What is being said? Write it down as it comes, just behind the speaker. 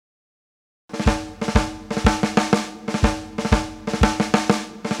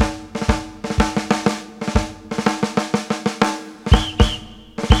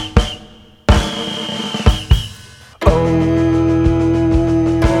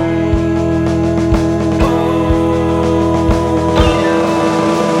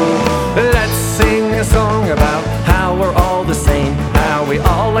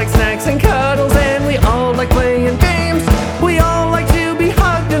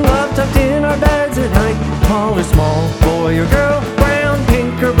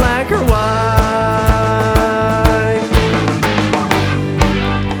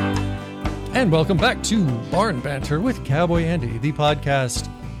welcome back to Barn Banter with Cowboy Andy, the podcast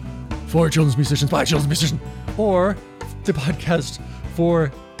for children's musicians by children's musicians, or the podcast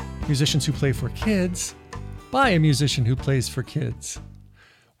for musicians who play for kids by a musician who plays for kids,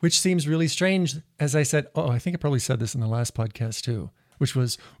 which seems really strange. As I said, I think I probably said this in the last podcast too, which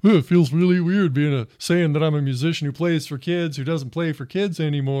was, it feels really weird saying that I'm a musician who plays for kids, who doesn't play for kids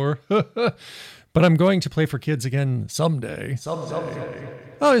anymore. But I'm going to play for kids again someday.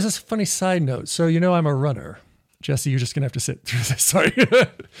 Oh, there's this funny side note. So, I'm a runner. Jesse, you're just going to have to sit through this. Sorry.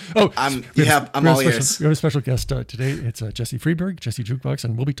 I'm all ears. We have a special guest today. It's Jesse Friedberg, Jesse Jukebox,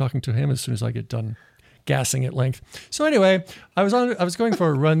 and we'll be talking to him as soon as I get done gassing at length. So anyway, I was going for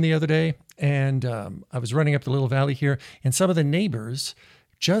a run the other day, and I was running up the little valley here, and some of the neighbors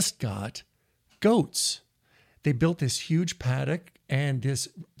just got goats. They built this huge paddock, and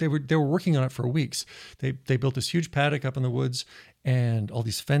they were working on it for weeks. They built this huge paddock up in the woods and all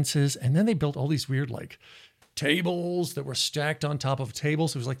these fences, and then they built all these weird like tables that were stacked on top of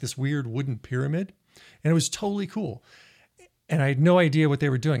tables. It was like this weird wooden pyramid, and it was totally cool. And I had no idea what they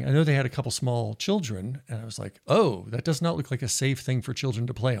were doing. I know they had a couple small children, and I was like, oh, that does not look like a safe thing for children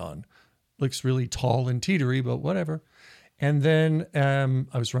to play on. Looks really tall and teetery, but whatever. And then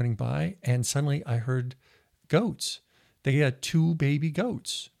I was running by, and suddenly I heard goats. They had 2 baby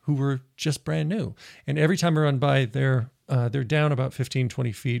goats who were just brand new. And every time I run by, they're down about 15,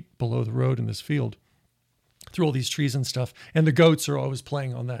 20 feet below the road in this field through all these trees and stuff. And the goats are always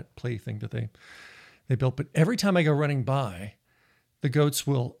playing on that play thing that they built. But every time I go running by, the goats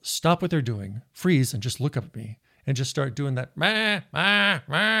will stop what they're doing, freeze, and just look up at me and just start doing that, mah, mah,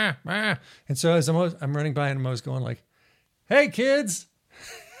 mah, mah. And so as I'm running by, and I'm always going like, hey, kids.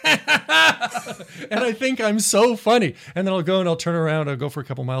 And I think I'm so funny. And then I'll go and I'll turn around. I'll go for a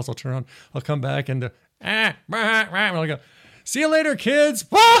couple miles. I'll turn around. I'll come back and and I'll go, see you later, kids.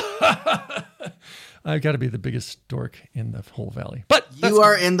 I've got to be the biggest dork in the whole valley. But you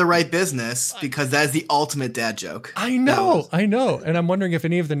are in the right business, because that is the ultimate dad joke. I know. And I'm wondering if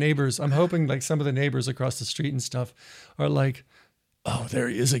any of the neighbors, I'm hoping like some of the neighbors across the street and stuff are like, oh, there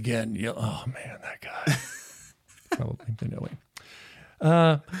he is again. Yeah. Oh man, that guy. Probably anyway.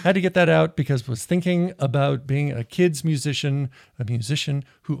 Had to get that out because I was thinking about being a kid's musician, a musician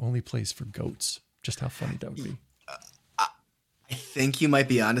who only plays for goats. Just how funny that would be. I think you might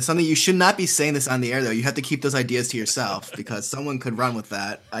be onto something. You should not be saying this on the air, though. You have to keep those ideas to yourself, because someone could run with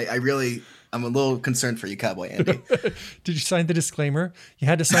that. I'm a little concerned for you, Cowboy Andy. Did you sign the disclaimer? You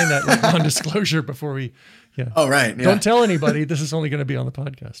had to sign that like non-disclosure before we. Yeah. Oh, right. Yeah. Don't tell anybody. This is only going to be on the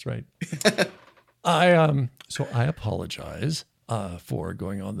podcast, right? So I apologize for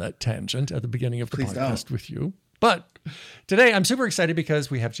going on that tangent at the beginning of the podcast with you. But today I'm super excited because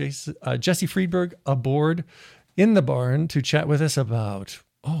we have Jesse Friedberg aboard in the barn to chat with us about,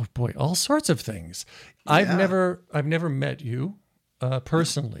 all sorts of things. Yeah. I've never met you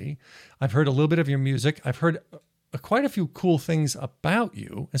personally. I've heard a little bit of your music. I've heard quite a few cool things about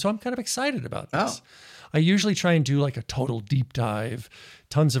you. And so I'm kind of excited about this. I usually try and do like a total deep dive,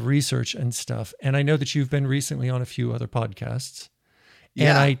 tons of research and stuff. And I know that you've been recently on a few other podcasts.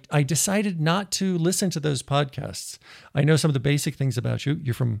 Yeah. And I decided not to listen to those podcasts. I know some of the basic things about you.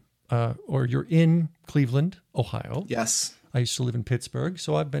 You're from, you're in Cleveland, Ohio. Yes. I used to live in Pittsburgh,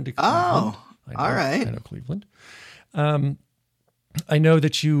 so I've been to Cleveland. Oh, all right. I know Cleveland. I know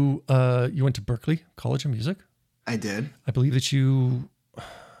that you went to Berklee College of Music. I did. I believe that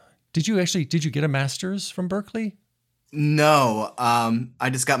did you get a master's from Berklee? No, I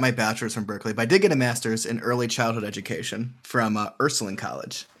just got my bachelor's from Berklee, but I did get a master's in early childhood education from Ursuline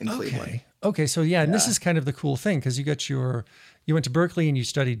College in Cleveland. Okay, so yeah, and this is kind of the cool thing, because you went to Berklee and you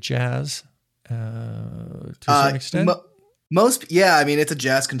studied jazz to a certain extent. It's a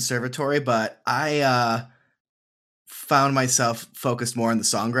jazz conservatory, but I found myself focused more on the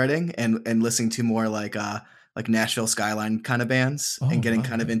songwriting and listening to more like Nashville Skyline kind of bands, and getting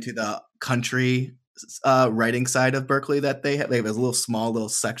kind of into the country writing side of Berklee that they have. They have a little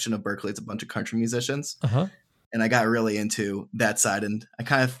section of Berklee. It's a bunch of country musicians. And I got really into that side, and I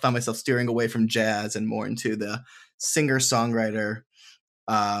kind of found myself steering away from jazz and more into the singer-songwriter,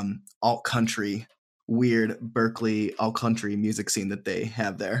 alt country, weird Berklee alt country music scene that they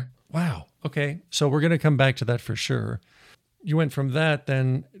have there. Wow. Okay. So we're going to come back to that for sure. You went from that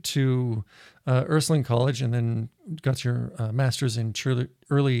then to Ursuline College, and then got your master's in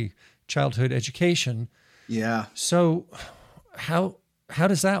early childhood education. Yeah. So how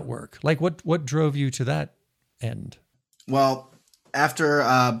does that work? Like what drove you to that end? Well, after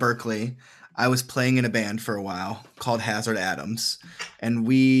Berklee, I was playing in a band for a while called Hazard Adams, and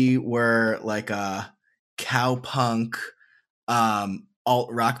we were like a cowpunk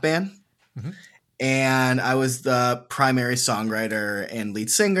alt rock band. Mm-hmm. and I was the primary songwriter and lead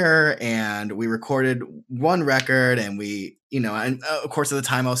singer, and we recorded one record, and and of course at the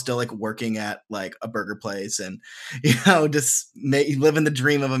time I was still like working at like a burger place, and just living the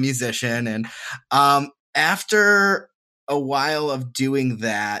dream of a musician. And after a while of doing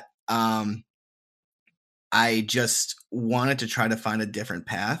that, I just wanted to try to find a different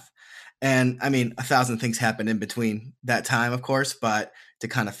path. And I mean, a thousand things happened in between that time, of course, but to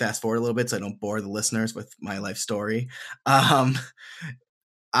kind of fast forward a little bit so I don't bore the listeners with my life story, um,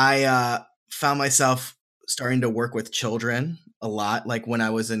 I found myself starting to work with children a lot. Like when I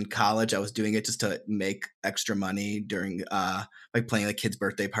was in college, I was doing it just to make extra money during like playing like kids'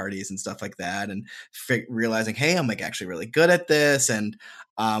 birthday parties and stuff like that, and realizing, hey, I'm like actually really good at this. And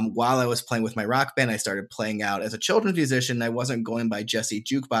while I was playing with my rock band, I started playing out as a children's musician. I wasn't going by Jesse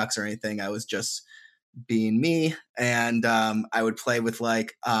Jukebox or anything. I was just being me, and I would play with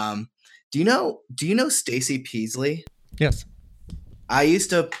like, do you know Stacy Peasley? Yes. I used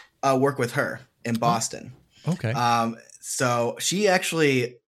to work with her in Boston. Okay. So she's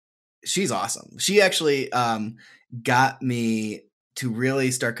awesome. She actually got me to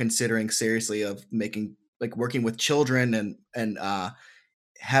really start considering seriously of working with children and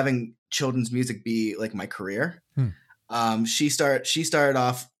having children's music be like my career. She started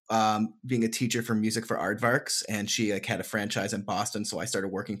off being a teacher for music for Aardvarks, and she like had a franchise in Boston. So I started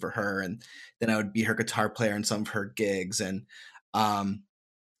working for her, and then I would be her guitar player in some of her gigs. And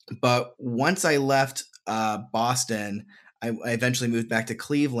but once I left Boston, I eventually moved back to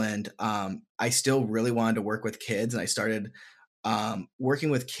Cleveland. I still really wanted to work with kids, and I started working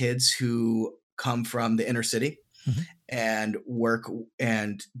with kids who come from the inner city and work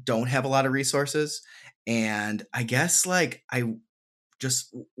and don't have a lot of resources. And I guess like I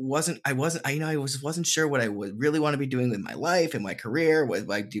wasn't sure what I would really want to be doing with my life and my career, with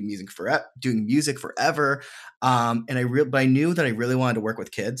like doing music forever. But I knew that I really wanted to work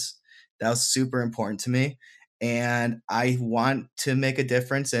with kids. That was super important to me. And I want to make a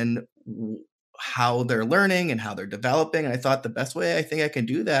difference in how they're learning and how they're developing. And I thought the best way I think I can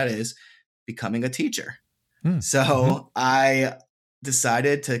do that is becoming a teacher. So I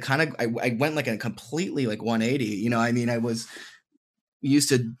decided to I went like a completely like 180. I was used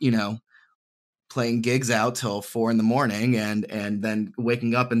to, playing gigs out till 4 a.m. and then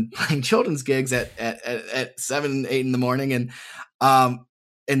waking up and playing children's gigs at 7, 8 a.m.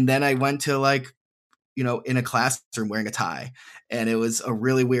 And then I went to like, in a classroom wearing a tie, and it was a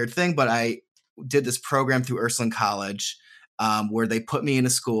really weird thing, but I did this program through Ursuline College, where they put me in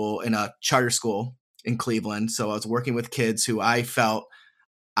a charter school in Cleveland. So I was working with kids who I felt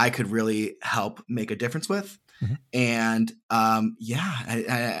I could really help make a difference with. And I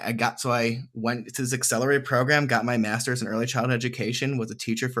went to this accelerated program, got my master's in early childhood education, was a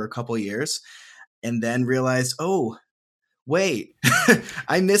teacher for a couple of years, and then realized, oh, wait,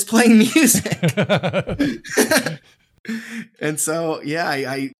 I miss playing music. And so, yeah,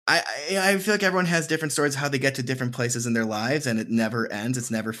 I feel like everyone has different stories how they get to different places in their lives, and it never ends.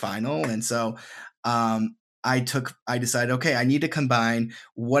 It's never final. And so, I decided, okay, I need to combine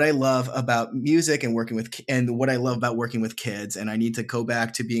what I love about music and what I love about working with kids. And I need to go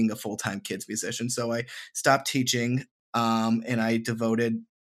back to being a full-time kids musician. So I stopped teaching. And I devoted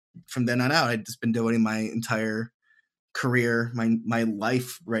from then on out, I've just been devoting my entire career. My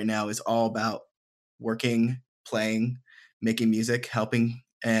life right now is all about working, playing, making music, helping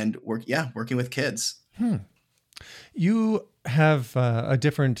and working with kids. You have a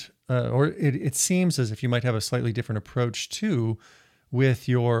different, or it seems as if you might have a slightly different approach too with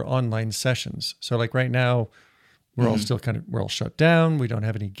your online sessions. So like right now, we're all still we're all shut down. We don't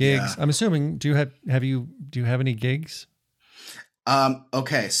have any gigs. Yeah. I'm assuming, do you have any gigs?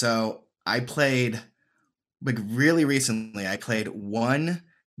 Okay. So I played like really recently, I played one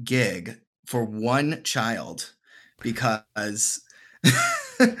gig for one child because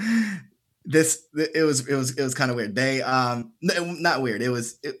it was kind of weird. They not weird. It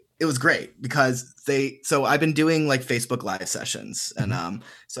was great because so I've been doing like Facebook Live sessions, and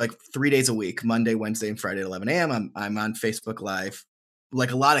so like 3 days a week, Monday, Wednesday, and Friday at 11 a.m. I'm on Facebook Live,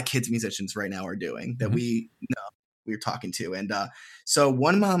 like a lot of kids musicians right now are doing that. We're talking to, and so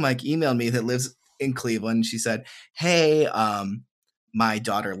one mom like emailed me that lives in Cleveland. She said, "Hey, my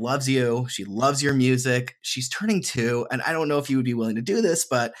daughter loves you. She loves your music. She's turning 2, and I don't know if you would be willing to do this,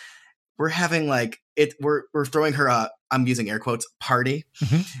 but we're having like it. We're throwing her a, I'm using air quotes, party.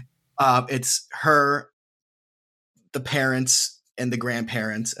 It's her, the parents, and the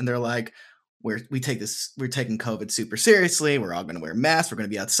grandparents, and they're like, we're taking COVID super seriously. We're all going to wear masks. We're going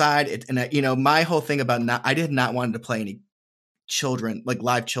to be outside. My whole thing about I did not want to play any children, like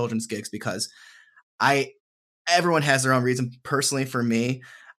live children's gigs, because everyone has their own reason. Personally, for me,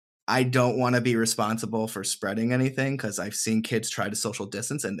 I don't want to be responsible for spreading anything because I've seen kids try to social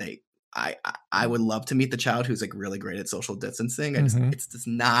distance and I would love to meet the child who's like really great at social distancing. It's just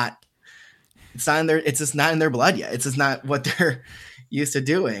not in their blood yet. It's just not what they're used to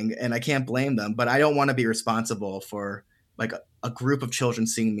doing. And I can't blame them, but I don't want to be responsible for like a group of children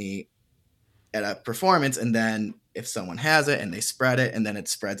seeing me at a performance. And then if someone has it and they spread it and then it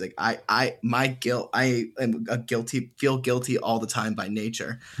spreads, like I am feel guilty all the time by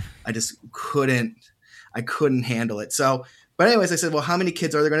nature. I just couldn't handle it. So, but anyways, I said, well, how many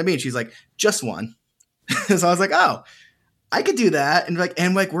kids are there going to be? And she's like, just one. So I was like, oh, I could do that. And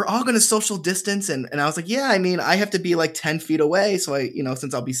like, we're all going to social distance. And I was like, yeah, I mean, I have to be like 10 feet away. So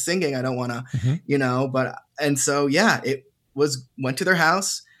since I'll be singing, I don't want to, and so, yeah, went to their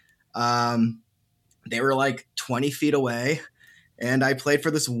house. They were like 20 feet away and I played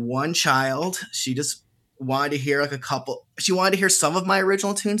for this one child. She just wanted to hear she wanted to hear some of my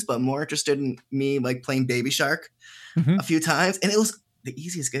original tunes, but more interested in me like playing Baby Shark a few times. And it was the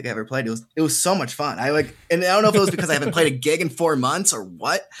easiest gig I ever played. It was so much fun. And I don't know if it was because I haven't played a gig in 4 months or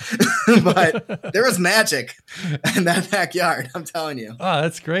what, but there was magic in that backyard. I'm telling you. Oh,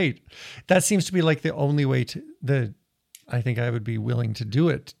 that's great. That seems to be like the only way I think I would be willing to do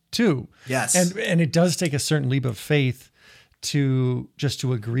it too. Yes. And it does take a certain leap of faith to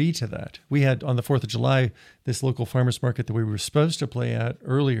agree to that. We had on the 4th of July, this local farmers market that we were supposed to play at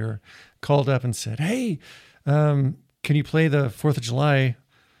earlier called up and said, hey, can you play the 4th of July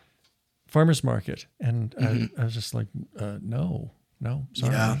farmers market? And I was just like, no,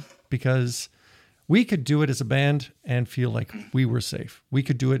 sorry. Yeah. Because we could do it as a band and feel like we were safe. We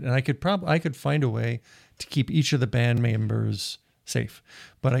could do it. And I could find a way to keep each of the band members safe.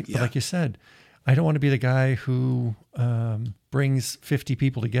 But like you said, I don't want to be the guy who brings 50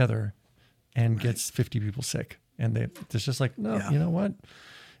 people together and gets 50 people sick. And it's just like, no, you know what?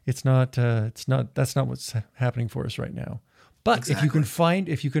 That's not what's happening for us right now. But exactly.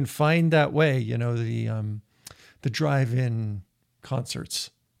 if you can find that way, the drive-in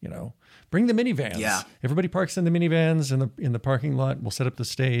concerts, bring the minivans. Yeah. Everybody parks in the minivans in the parking lot. We'll set up the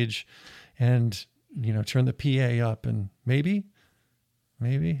stage and, turn the PA up and maybe, I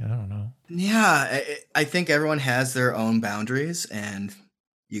don't know. Yeah. I think everyone has their own boundaries and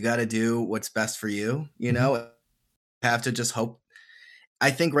you got to do what's best for you. Have to just hope. I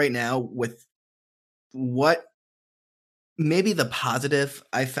think right now with what maybe the positive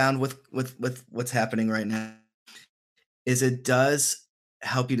I found with what's happening right now is it does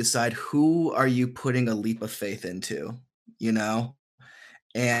help you decide who are you putting a leap of faith into,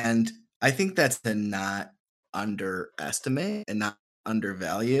 and I think that's to not underestimate and not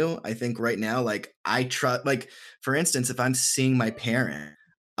undervalue. I think right now, like I trust, like for instance, if I'm seeing my parent,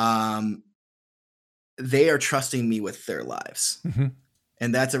 they are trusting me with their lives. Mm-hmm.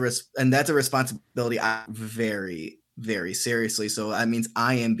 And that's a responsibility I very, very seriously. So that means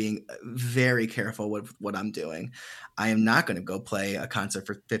I am being very careful with what I'm doing. I am not going to go play a concert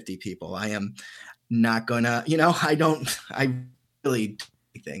for 50 people. I am not going to, I really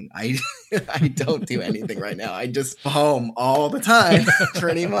anything. I don't do anything right now. I just home all the time,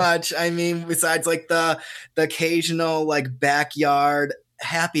 pretty much. I mean, besides like the occasional like backyard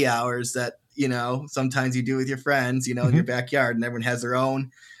happy hours that, sometimes you do with your friends, in your backyard, and everyone has their own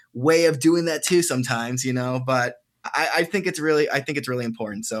way of doing that too sometimes, but I think it's really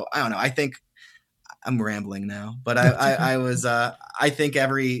important. So I don't know. I think I'm rambling now, but I think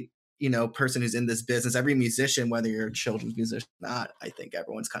every, person who's in this business, every musician, whether you're a children's musician or not, I think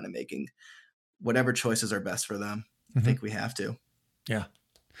everyone's kind of making whatever choices are best for them. I think we have to. Yeah.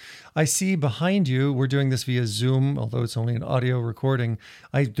 I see behind you, we're doing this via Zoom, although it's only an audio recording.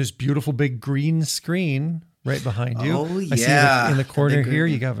 This beautiful big green screen right behind you. Oh, yeah. I see in the corner here,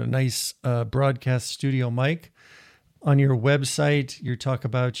 you have a nice broadcast studio mic. On your website, you talk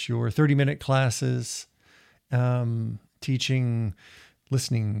about your 30-minute classes, teaching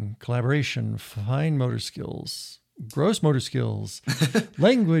listening, collaboration, fine motor skills, gross motor skills,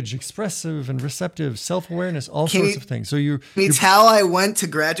 language, expressive and receptive, self-awareness, all sorts of things. So you tell I went to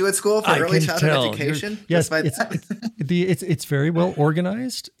graduate school for early childhood education. Yes, it's very well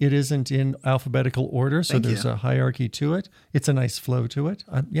organized. It isn't in alphabetical order, so there's a hierarchy to it. It's a nice flow to it.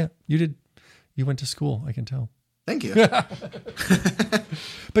 You went to school, I can tell. Thank you.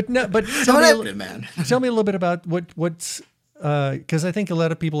 But tell me a little bit about what's because I think a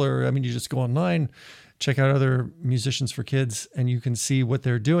lot of people you just go online, check out other musicians for kids, and you can see what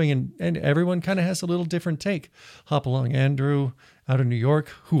they're doing, and everyone kind of has a little different take. Hop Along Andrew out of New York,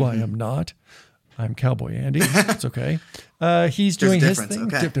 who I am not. I'm Cowboy Andy. It's okay. He's doing his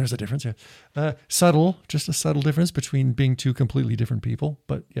thing. Okay. There's a difference here. Subtle, just a subtle difference between being two completely different people.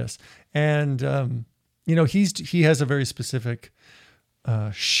 But yes, and he has a very specific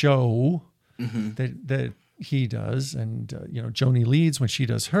show that he does, and Joni leads when she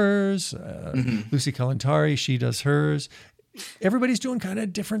does hers. Lucy Kalantari, she does hers. Everybody's doing kind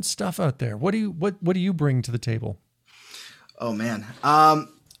of different stuff out there. What do you bring to the table? Oh man.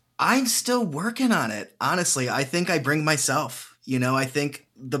 I'm still working on it. Honestly, I think I bring myself. I think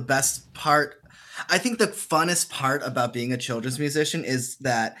the funnest part about being a children's musician is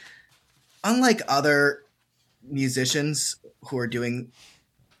that unlike other musicians who are doing,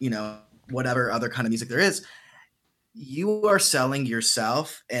 whatever other kind of music there is, you are selling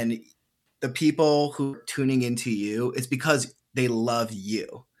yourself, and the people who are tuning into you is because they love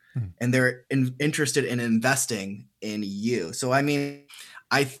you and they're interested in investing in you. So, I mean,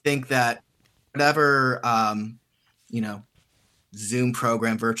 I think that whatever, Zoom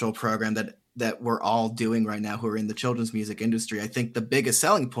program, virtual program that we're all doing right now who are in the children's music industry, I think the biggest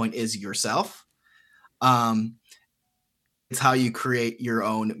selling point is yourself. It's how you create your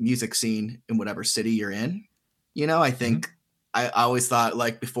own music scene in whatever city you're in. I think I always thought,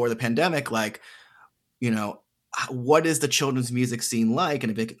 like, before the pandemic, like, what is the children's music scene like?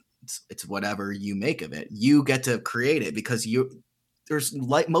 And it's whatever you make of it. You get to create it because there's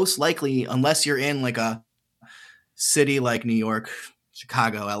most likely, unless you're in like a city like New York,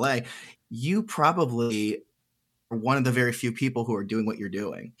 Chicago, LA, you probably are one of the very few people who are doing what you're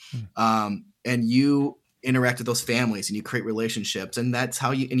doing. And you interact with those families and you create relationships, and that's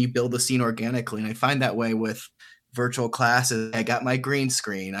how you build the scene organically. And I find that way with virtual classes. I got my green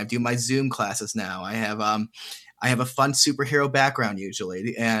screen. I do my Zoom classes now. I have a fun superhero background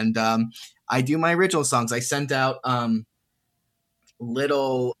usually. And I do my original songs. I sent out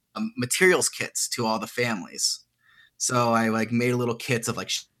little materials kits to all the families. So I made little kits of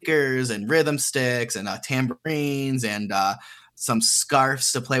shakers and rhythm sticks and tambourines and some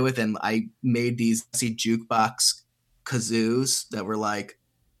scarves to play with. And I made these jukebox kazoos that were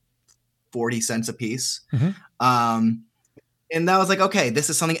 40 cents a piece. And that was okay, this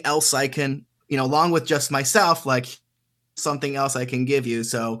is something else I can, along with just myself, something else I can give you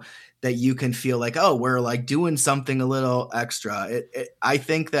so that you can feel oh, we're doing something a little extra. I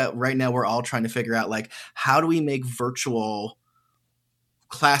think that right now we're all trying to figure out how do we make virtual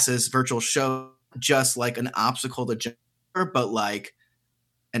classes, virtual show, just an obstacle to jump over, but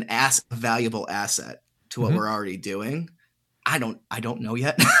a valuable asset to what we're already doing. I don't know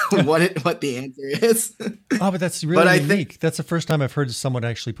yet what the answer is. But that's really unique. That's the first time I've heard of someone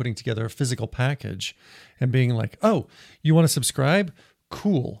actually putting together a physical package and being oh, you want to subscribe?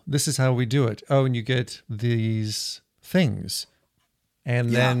 Cool. This is how we do it. Oh, and you get these things. And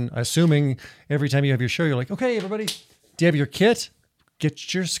then assuming every time you have your show, you're okay, everybody, do you have your kit?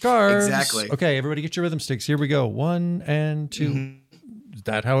 Get your scarves. Exactly. Okay, everybody get your rhythm sticks. Here we go. 1 and 2. Is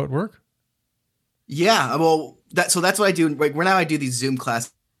that how it works? Yeah, well, that's what I do. Right now, I do these Zoom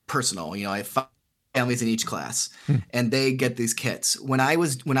class personal. I have 5 families in each class, and they get these kits. When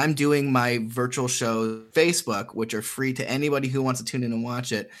I'm doing my virtual show Facebook, which are free to anybody who wants to tune in and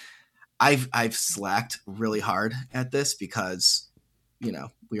watch it, I've slacked really hard at this because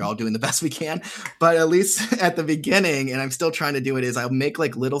we're all doing the best we can. But at least at the beginning, and I'm still trying to do it, is I'll make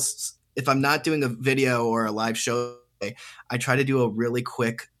little. If I'm not doing a video or a live show, I try to do a really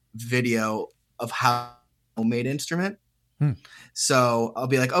quick video of how homemade instrument. So I'll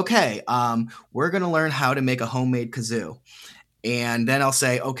be okay, we're going to learn how to make a homemade kazoo. And then I'll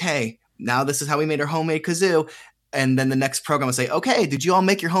say, okay, now this is how we made our homemade kazoo. And then the next program will say, okay, did you all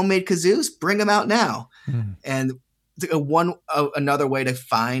make your homemade kazoos? Bring them out now. And another way to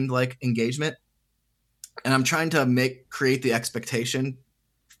find engagement. And I'm trying to create the expectation,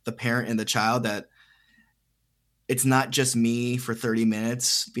 the parent and the child, that it's not just me for 30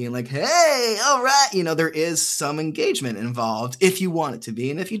 minutes being hey, all right. There is some engagement involved if you want it to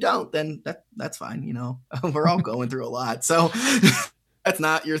be. And if you don't, then that's fine. We're all going through a lot. So that's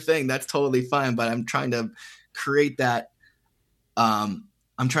not your thing. That's totally fine. But I'm trying to create that. I'm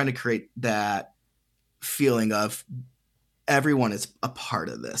trying to create that feeling of everyone is a part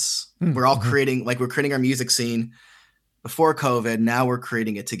of this. We're all creating, we're creating our music scene before COVID. Now we're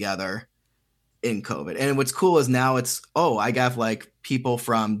creating it together in COVID. And what's cool is now I have people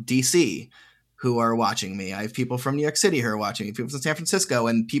from DC who are watching me. I have people from New York City who are watching me, people from San Francisco,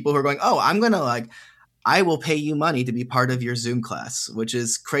 and people who are going, oh, I'm going to I will pay you money to be part of your Zoom class, which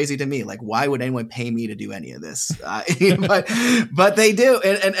is crazy to me. Why would anyone pay me to do any of this? But they do.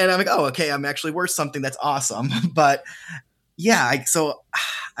 And I'm oh, okay, I'm actually worth something. That's awesome. But yeah, so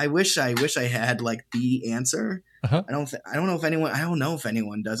I wish I had like the answer. Uh-huh. I don't know if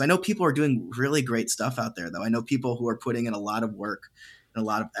anyone does. I know people are doing really great stuff out there though. I know people who are putting in a lot of work and a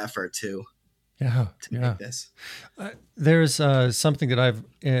lot of effort to make this. There's something that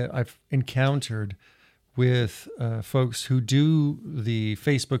I've encountered with folks who do the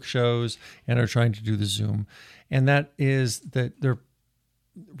Facebook shows and are trying to do the Zoom, and that is that they're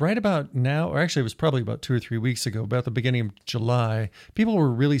right about now, or actually it was probably about 2 or 3 weeks ago, about the beginning of July, people were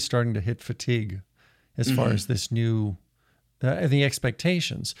really starting to hit fatigue as far as this new the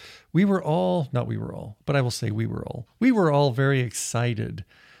expectations. We were all very excited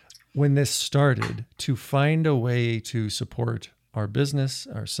when this started to find a way to support our business,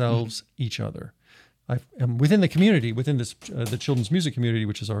 ourselves, each other. Within the community, within this the children's music community,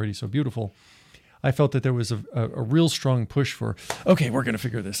 which is already so beautiful, I felt that there was a real strong push for, okay, we're going to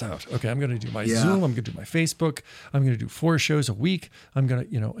figure this out. Okay, I'm going to do my Zoom. I'm going to do my Facebook. I'm going to do 4 shows a week. I'm going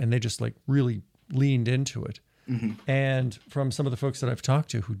to, and they just like really leaned into it. And from some of the folks that I've talked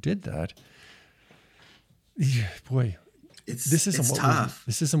to who did that, boy, this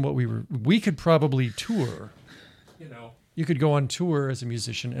isn't what we could probably tour. You could go on tour as a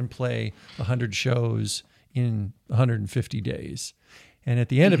musician and play 100 shows in 150 days. And at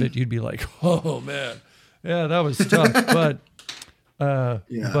the end of it, you'd be like, oh man, yeah, that was tough,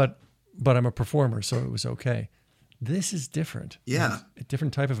 but I'm a performer, so it was okay. This is different. Yeah. A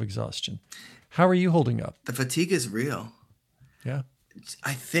different type of exhaustion. How are you holding up? The fatigue is real. Yeah.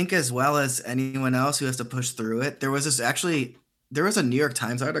 I think as well as anyone else who has to push through it. There was a New York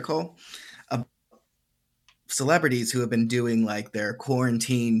Times article of celebrities who have been doing like their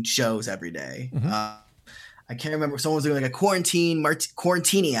quarantine shows every day. I can't remember. Someone was doing like a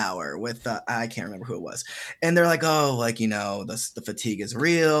quarantini hour with I can't remember who it was, and they're like, "Oh, like the fatigue is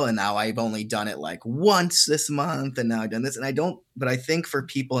real, and now I've only done it like once this month, and now I've done this, and I don't." But I think for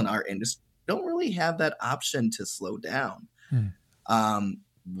people in our industry, don't really have that option to slow down.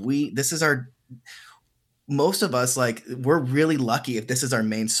 Most of us, like, we're really lucky if this is our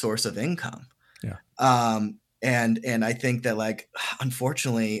main source of income. Yeah. And I think that, like,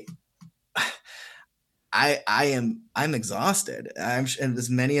 unfortunately, I'm exhausted. And as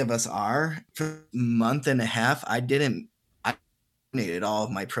many of us are. For a month and a half, I donated all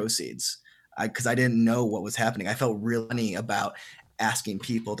of my proceeds because I didn't know what was happening. I felt really funny about asking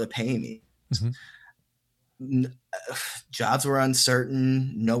people to pay me. Jobs were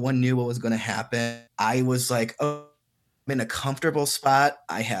uncertain. No one knew what was going to happen. I was like, oh, I'm in a comfortable spot.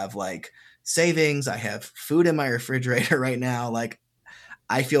 I have like savings. I have food in my refrigerator right now. Like,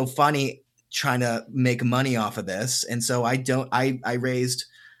 I feel funny trying to make money off of this. And so I raised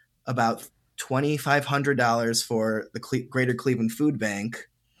about $2,500 for the Greater Cleveland Food Bank.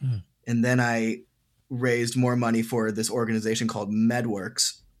 And then I raised more money for this organization called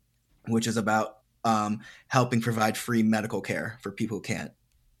MedWorks, which is about helping provide free medical care for people who can't.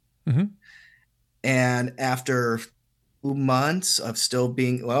 And after 2 months of still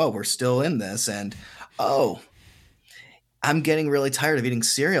being, we're still in this, and I'm getting really tired of eating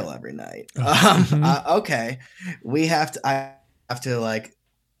cereal every night. Okay, I have to like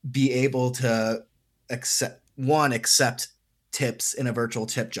be able to accept tips in a virtual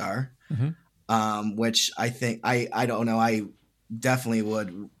tip jar, which I think I don't know. I definitely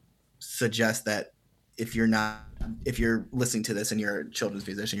would suggest that if you're listening to this and you're a children's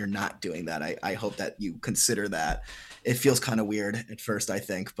musician, you're not doing that. I hope that you consider that. It feels kind of weird at first, I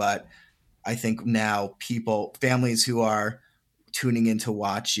think, but I think now families who are tuning in to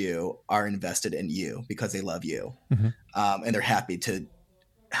watch you are invested in you because they love you, and they're happy to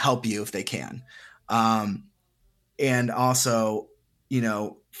help you if they can. And also,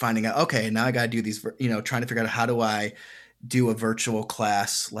 finding out, okay, now I got to do these, trying to figure out how do I do a virtual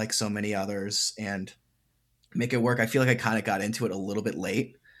class like so many others and make it work. I feel like I kind of got into it a little bit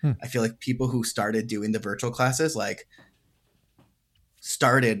late. I feel like people who started doing the virtual classes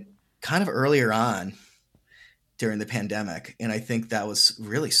started kind of earlier on during the pandemic. And I think that was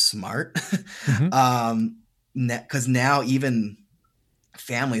really smart. Because now even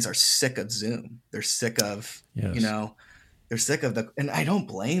families are sick of Zoom. They're sick of, they're sick of and I don't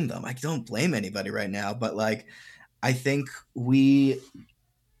blame them. I don't blame anybody right now, but like, I think we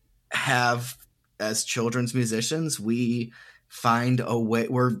have, as children's musicians, we find a way.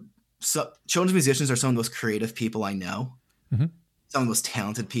 Children's musicians are some of the most creative people I know, some of the most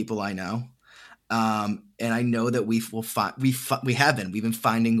talented people I know, and I know that we've been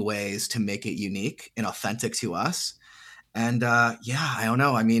finding ways to make it unique and authentic to us. And yeah, I don't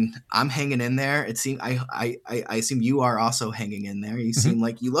know. I mean, I'm hanging in there. It seems I assume you are also hanging in there. You Mhm. seem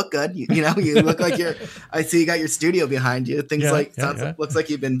like you look good. You know, you look like you're. I see you got your studio behind you. Things Yeah, like yeah, sounds yeah. looks like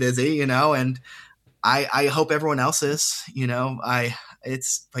you've been busy. You know, and I hope everyone else is. You know,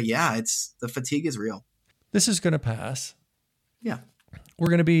 but yeah, it's the fatigue is real. This is going to pass. Yeah. We're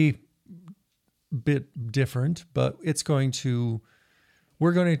going to be a bit different, but we're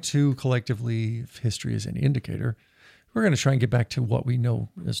going to collectively, if history is any indicator, we're going to try and get back to what we know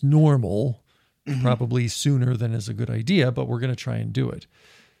as normal, Mm-hmm. probably sooner than is a good idea, but we're going to try and do it.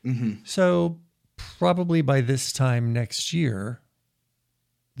 Mm-hmm. So probably by this time next year,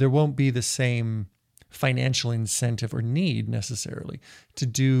 there won't be the same financial incentive or need necessarily to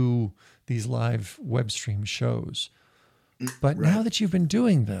do these live web stream shows. But Right. now that you've been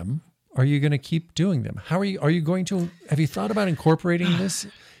doing them, are you going to keep doing them? Are you going to, have you thought about incorporating this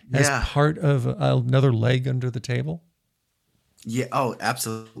as Yeah. part of another leg under the table? Yeah. Oh,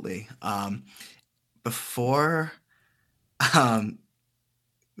 absolutely. Before, um,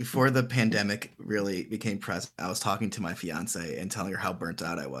 before the pandemic really became present, I was talking to my fiance and telling her how burnt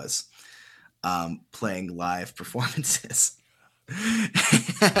out I was playing live performances.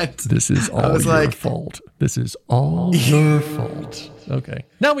 And This is I all was your like, fault. This is all your fault. Okay.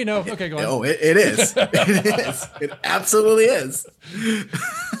 Now we know. Okay, go on. oh, it is. It is. It absolutely is.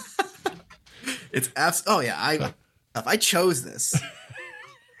 Oh yeah, I chose this,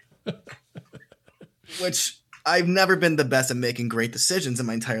 which I've never been the best at making great decisions in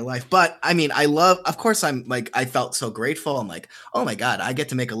my entire life. But I mean, of course, I'm like, I felt so grateful. I'm like, oh my God, I get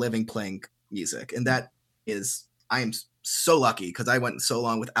to make a living playing music. And I am so lucky because I went so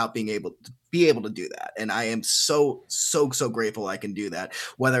long without being able to do that. And I am so, so, so grateful I can do that,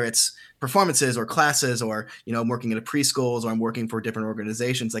 whether it's performances or classes or, you know, I'm working at a preschools or I'm working for different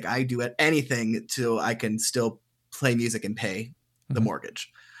organizations. Like I do anything till I can still play music and pay the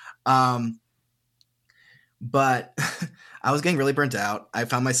mortgage. But I was getting really burnt out. I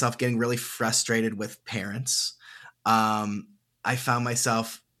found myself getting really frustrated with parents. I found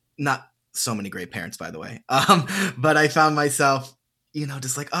myself not so many great parents, by the way. But I found myself, you know,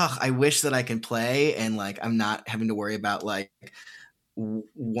 just like, oh, I wish that I can play and like I'm not having to worry about like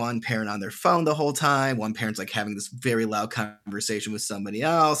one parent on their phone the whole time. One parent's like having this very loud conversation with somebody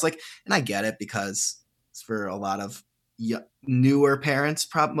else. Like, and I get it because it's for a lot of newer parents,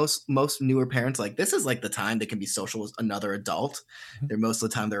 most newer parents, like this is like the time they can be social with another adult. They're most of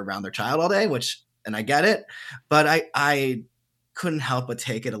the time they're around their child all day, and I get it, but I couldn't help but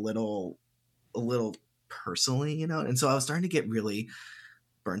take it a little personally, you know. And so I was starting to get really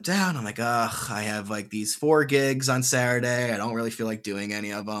burnt out. I'm like, ugh, I have like these 4 gigs on Saturday. I don't really feel like doing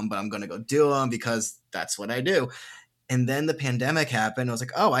any of them, but I'm going to go do them because that's what I do. And then the pandemic happened. I was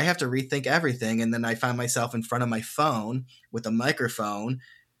like, oh, I have to rethink everything. And then I found myself in front of my phone with a microphone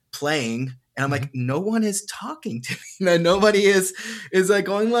playing. And I'm like, no one is talking to me. Nobody is like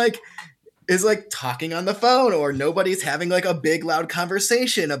going like, is like talking on the phone, or nobody's having like a big loud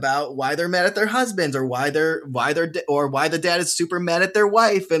conversation about why they're mad at their husbands or why the dad is super mad at their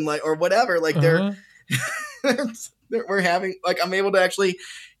wife and like, or whatever. Like we're having like, I'm able to actually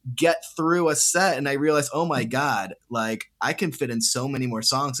get through a set and I realized, oh my God, like I can fit in so many more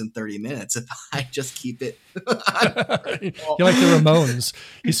songs in 30 minutes if I just keep it. You're like the Ramones.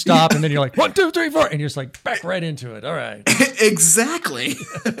 You stop and then you're like 1, 2, 3, 4, and you're just like back right into it. All right. Exactly.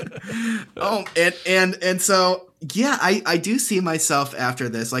 And so yeah, I do see myself after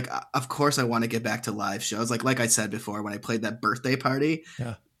this. Like, of course I want to get back to live shows. Like I said before, when I played that birthday party,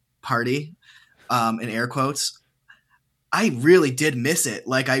 in air quotes, I really did miss it.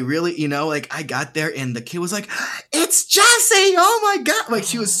 Like I really, you know, like I got there and the kid was like, it's Jessie. Oh my God. Like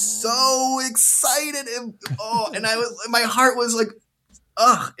she was so excited. And my heart was like,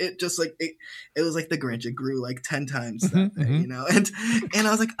 it just like, it was like the Grinch. It grew like 10 times that day, you know? And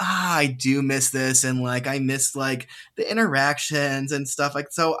I was like, I do miss this. And like, I miss like the interactions and stuff.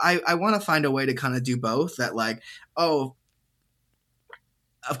 Like, so I want to find a way to kind of do both that. Like, oh,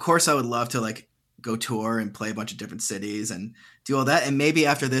 of course I would love to like go tour and play a bunch of different cities and do all that. And maybe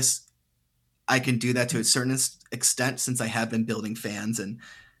after this, I can do that to a certain extent since I have been building fans in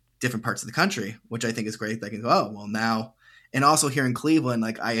different parts of the country, which I think is great. I can go, oh, well now, and also here in Cleveland,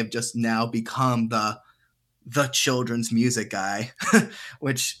 like I have just now become the children's music guy,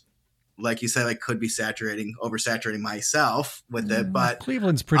 which like you said, I could be oversaturating myself with it, but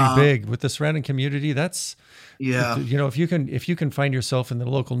Cleveland's pretty big with the surrounding community. That's, yeah, you know, if you can find yourself in the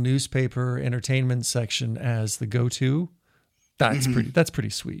local newspaper entertainment section as the go-to, that's pretty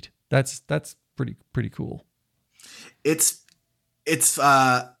sweet. That's pretty cool. It's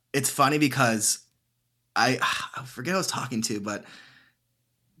funny because I forget who I was talking to, but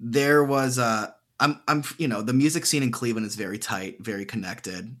there was I'm the music scene in Cleveland is very tight, very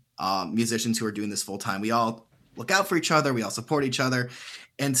connected. Musicians who are doing this full time, we all look out for each other, we all support each other.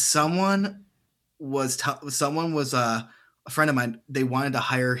 And someone was a friend of mine. They wanted to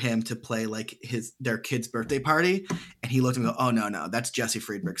hire him to play like their kid's birthday party, and he looked at me and go, "Oh no, that's Jesse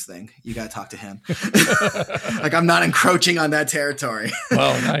Friedberg's thing. You got to talk to him." Like, I'm not encroaching on that territory.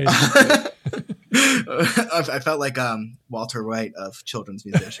 Well, nice. I felt like Walter White of children's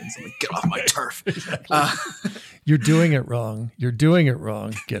musicians. I'm like, get off my turf. You're doing it wrong. You're doing it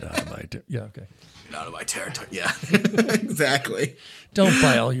wrong. Get out of my yeah, okay. Get out of my territory. Yeah, exactly. Don't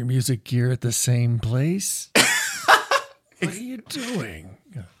buy all your music gear at the same place. What are you doing?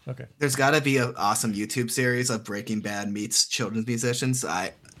 Yeah, okay. There's got to be an awesome YouTube series of Breaking Bad meets children's musicians.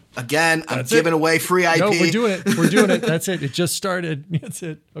 I'm giving away free IP. No, we're doing it. We're doing it. That's it. It just started. That's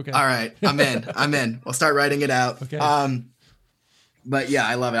it. Okay. All right. I'm in. We'll start writing it out. Okay. But yeah,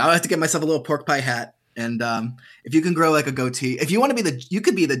 I love it. I'll have to get myself a little pork pie hat. And if you can grow like a goatee, if you want to be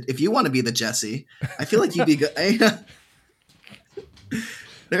if you want to be the Jesse, I feel like you'd be good.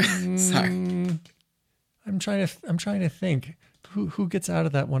 Sorry. I'm trying to think who gets out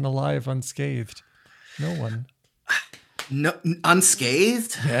of that one alive unscathed. No one. No,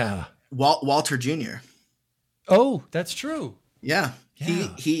 unscathed. Yeah. Walter Jr. Oh, that's true. Yeah. Yeah.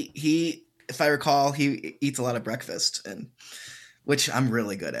 He if I recall, he eats a lot of breakfast, and which I'm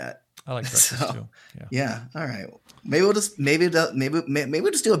really good at. I like breakfast too. Yeah. All right. Maybe we'll just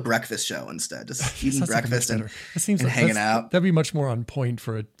we'll just do a breakfast show instead. Just eating breakfast and hanging out. That'd be much more on point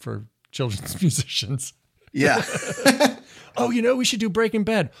for children's musicians. Yeah. Oh, we should do Breaking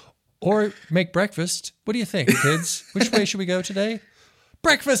Bad or make breakfast. What do you think, kids? Which way should we go today?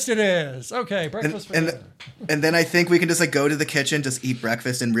 Breakfast it is. Okay, breakfast for dinner. And then I think we can just like go to the kitchen, just eat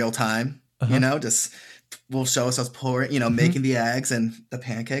breakfast in real time. Just we'll show ourselves pouring, making the eggs and the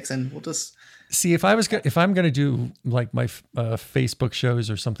pancakes, and we'll just see if I'm going to do like my Facebook shows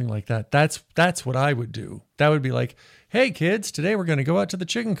or something like that. That's what I would do. That would be like, hey kids, today we're going to go out to the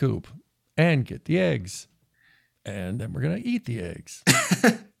chicken coop and get the eggs, and then we're going to eat the eggs.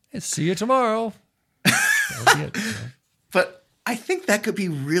 And see you tomorrow. That'll be it. But I think that could be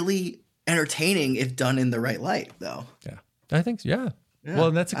really entertaining if done in the right light, though. Yeah, I think so. Yeah. Well,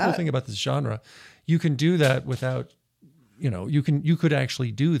 and that's the cool thing about this genre. You can do that without, you could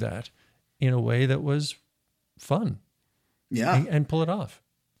actually do that in a way that was fun. Yeah. And pull it off.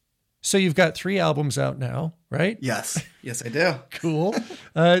 So you've got 3 albums out now, right? Yes. Yes, I do. Cool.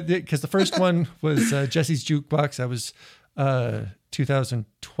 Because the first one was Jesse's Jukebox. That was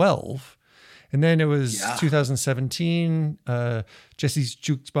 2012. And then it was 2017, Jesse's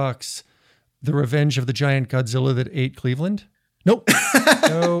Jukebox, The Revenge of the Giant Godzilla That Ate Cleveland. Nope.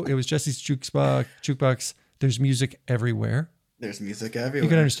 No, it was Jesse's Jukebox. There's Music Everywhere. There's music everywhere. You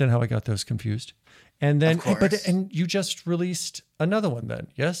can understand how I got those confused. And then, of course. and you just released another one then,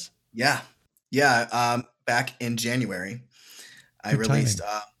 yes? Yeah. Yeah. Back in January, I released,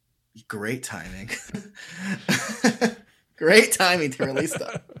 great timing. Great timing to release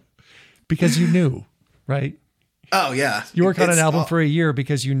that. Because you knew, right? Oh yeah. You work on an album for a year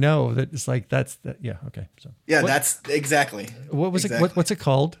because you know that it's like, yeah. Okay. So yeah, that's exactly. What was it? What's it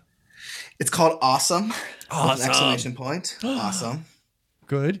called? It's called Awesome. Awesome. Exclamation point. Awesome.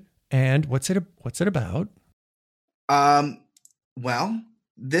 Good. And what's it about? Well,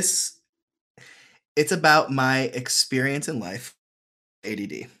 it's about my experience in life,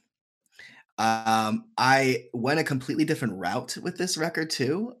 ADD. I went a completely different route with this record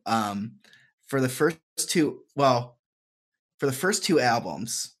too. For the first two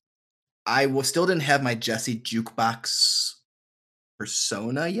albums, I still didn't have my Jesse Jukebox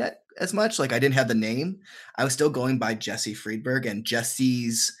persona yet as much. Like I didn't have the name. I was still going by Jesse Friedberg, and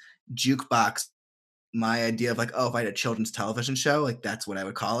Jesse's Jukebox, my idea of like, if I had a children's television show, like that's what I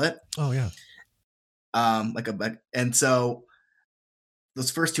would call it. Oh yeah. And so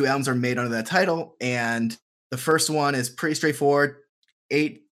those first 2 albums are made under that title, and the first one is pretty straightforward,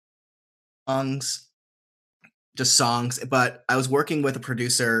 8 songs, just songs. But I was working with a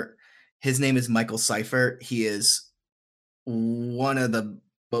producer. His name is Michael Cipher. He is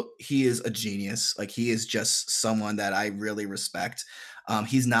he is a genius. Like he is just someone that I really respect.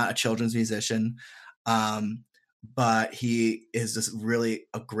 He's not a children's musician, but he is just really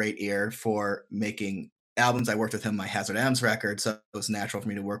a great ear for making albums. I worked with him on my Hazard Ams record, so it was natural for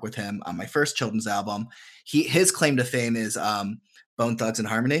me to work with him on my first children's album. His claim to fame is Bone Thugs and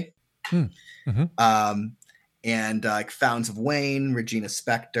Harmony. Mm-hmm. And like Fountains of Wayne, Regina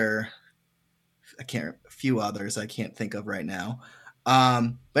Spektor, a few others I can't think of right now.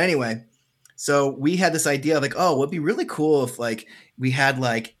 But anyway, So we had this idea of like, oh, it would be really cool if like we had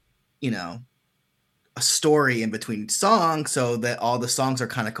like, you know, a story in between songs so that all the songs are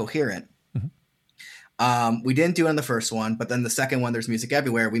kind of coherent. We didn't do it on the first one, but then the second one, There's Music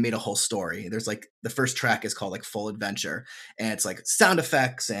Everywhere, we made a whole story. There's like the first track is called like Full Adventure, and it's like sound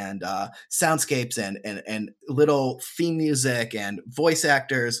effects and soundscapes and little theme music and voice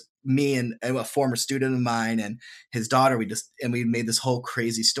actors. Me and a former student of mine and his daughter, we made this whole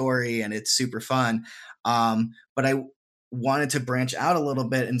crazy story, and it's super fun. But I wanted to branch out a little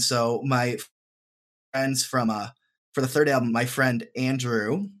bit, and so my friends from for the third album, my friend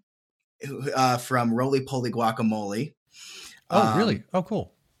Andrew from Roly Poly Guacamole. Oh, really? Oh,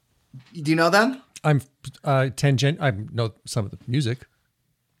 cool. Do you know them? I'm tangent. I know some of the music.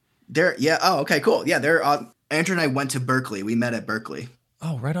 Yeah. Oh, okay, cool. Yeah, they're Andrew and I went to Berkeley. We met at Berkeley.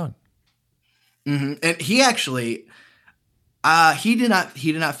 Oh, right on. Mm-hmm. And he actually, he did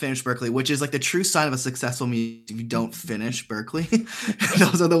not finish Berkeley, which is like the true sign of a successful music. If you don't finish Berkeley,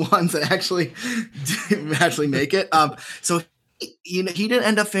 those are the ones that actually make it. So he didn't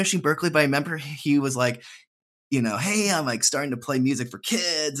end up finishing Berkeley, but I remember he was like, you know, hey, I'm like starting to play music for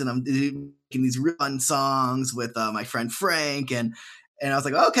kids, and I'm making these real fun songs with my friend Frank, and I was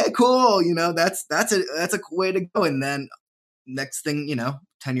like, okay, cool, you know, that's a way to go. And then next thing, you know,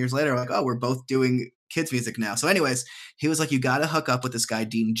 10 years later, like, oh, we're both doing kids music now. So anyways, he was like, you got to hook up with this guy,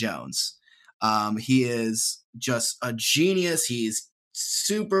 Dean Jones. He is just a genius. He's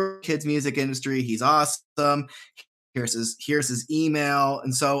super kids music industry. He's awesome. Here's his email.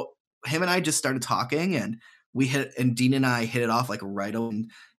 And so him and I just started talking, and Dean and I hit it off like right away.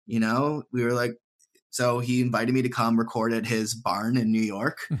 And, you know, we were like, so he invited me to come record at his barn in New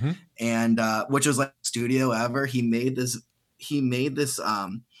York, and which was like studio ever. He made this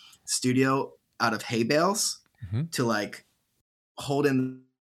studio out of hay bales to like hold in,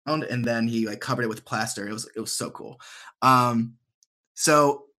 and then he like covered it with plaster. It was so cool.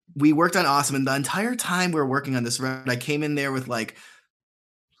 So we worked on Awesome, and the entire time we were working on this record, I came in there with like,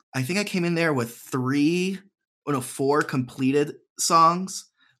 I think I came in there with 4 completed songs.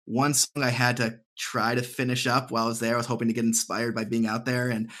 One song I had to try to finish up while I was there. I was hoping to get inspired by being out there.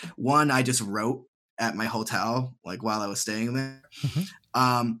 And one I just wrote at my hotel, like while I was staying there.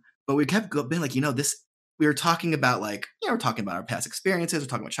 But we kept being like, you know, we were talking about like, you know, we're talking about our past experiences. We're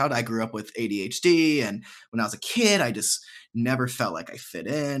talking about childhood. I grew up with ADHD. And when I was a kid, I just never felt like I fit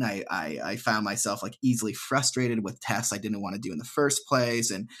in. I found myself like easily frustrated with tasks I didn't want to do in the first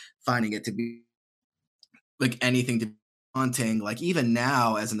place, and finding it to be like anything to be daunting. Like even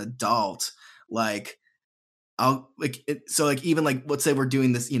now as an adult, like I'll like it, so like even like let's say we're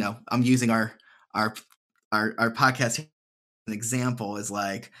doing this, you know, I'm using our podcast as an example, is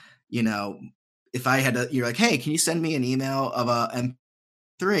like, you know, if I had to, you're like, hey, can you send me an email of a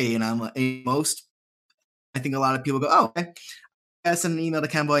MP3? And I'm like, I think a lot of people go, oh, okay. I send an email to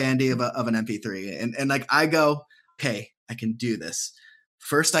Kenboy Andy of an MP3, and like I go, okay, I can do this.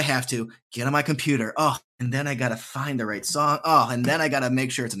 First, I have to get on my computer. Oh, and then I got to find the right song. Oh, and then I got to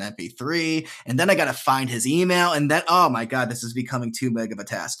make sure it's an MP3. And then I got to find his email. And then, oh my God, this is becoming too big of a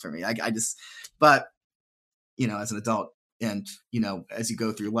task for me. But, you know, as an adult and, you know, as you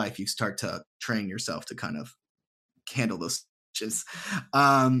go through life, you start to train yourself to kind of handle those situations.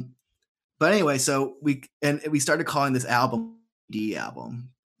 But anyway, so we started calling this album the album.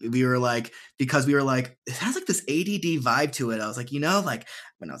 We were like, because we were like, it has like this ADD vibe to it. I was like, you know, like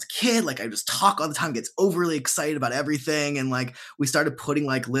when I was a kid, like I just talk all the time, gets overly excited about everything. And like, we started putting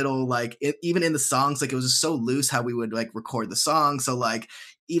like little, like even in the songs, like it was just so loose how we would like record the song. So like,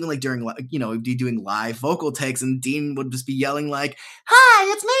 even like during, you know, we'd be doing live vocal takes, and Dean would just be yelling like,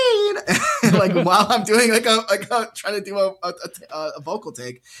 hi, it's me. Like while I'm doing trying to do a vocal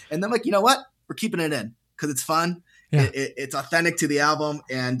take. And then like, you know what? We're keeping it in because it's fun. Yeah. It's authentic to the album.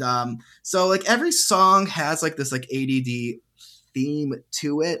 And so like every song has like this like ADD theme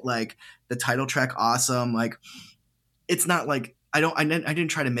to it. Like the title track, Awesome. Like it's not like, I didn't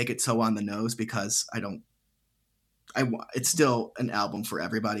try to make it so on the nose, because it's still an album for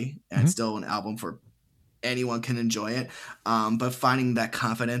everybody, and it's still an album for anyone can enjoy it. But finding that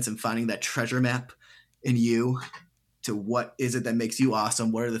confidence and finding that treasure map in you to what is it that makes you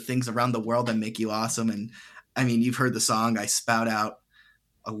awesome? What are the things around the world that make you awesome? And I mean, you've heard the song. I spout out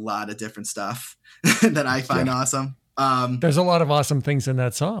a lot of different stuff that I find awesome. There's a lot of awesome things in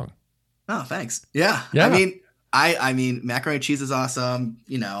that song. Oh, thanks. Yeah. I mean, macaroni and cheese is awesome.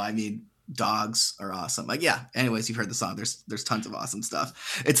 You know, I mean, dogs are awesome. Like, yeah. Anyways, you've heard the song. There's tons of awesome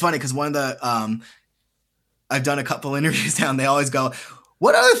stuff. It's funny because one of the I've done a couple interviews now, and they always go,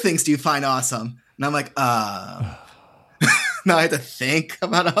 "What other things do you find awesome?" And I'm like, now I have to think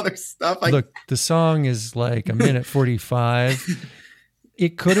about other stuff. Look, the song is like a minute 45.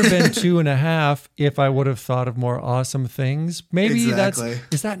 It could have been 2.5 if I would have thought of more awesome things. Maybe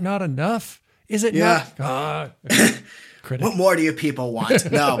is that not enough? Is it not? Critic. What more do you people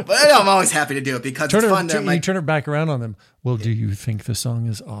want? No, but I'm always happy to do it because it's fun. You turn it back around on them. Well, do you think the song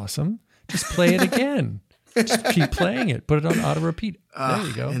is awesome? Just play it again. Just keep playing it. Put it on auto repeat. There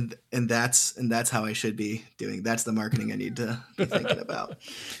you go. And that's how I should be doing. That's the marketing I need to be thinking about.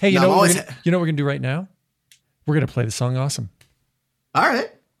 Hey, you know what we're gonna do right now? We're gonna play the song "Awesome." All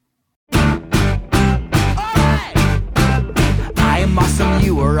right. I am awesome,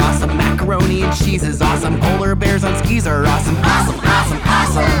 you are awesome. Macaroni and cheese is awesome. Polar bears on skis are awesome. Awesome, awesome,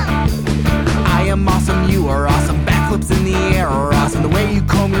 awesome. I am awesome, you are awesome. Backflips in the air are awesome. The way you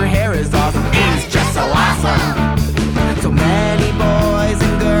comb your hair is awesome. It is just so awesome. So many boys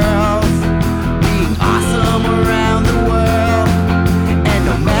and girls being awesome around the world. And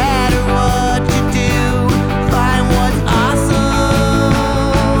no matter what you do, find what's awesome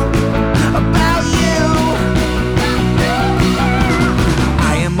about you.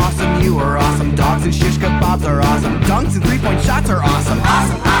 I am awesome, you are awesome. Dogs and shish kebabs are awesome. Dunks and 3-point shots are awesome.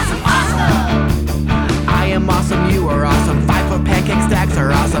 Awesome, awesome, awesome. I am awesome, you are awesome. 5-foot pancake stacks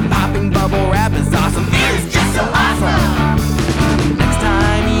are awesome. Popping bubble wrap is awesome. It is just so awesome. Next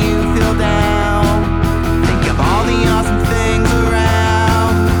time you feel down, think of all the awesome things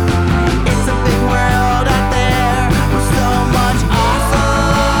around. It's a big world out there with so much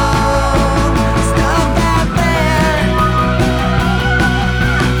awesome stuff out there.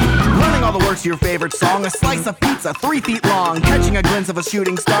 Learning all the words to your favorite song, a slice of pizza 3 feet long, catching a glimpse of a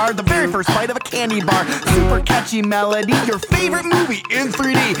shooting star, the very first bite of a candy bar, super catchy melody, your favorite movie in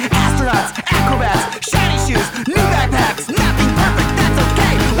 3D, astronauts, acrobats, shiny shoes, new backpacks, nothing perfect, that's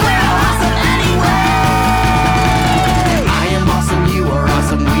okay, we're awesome anyway. I am awesome, you are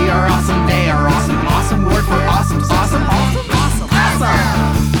awesome, we are awesome, they are awesome, awesome word for awesome, awesome, awesome, awesome, awesome.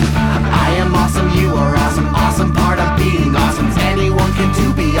 I am awesome, you are awesome, awesome part of being awesome, anyone can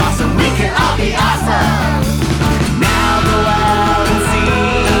do be awesome, we can all be awesome. Now go out and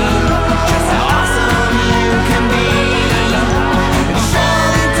see just how awesome you can be, and show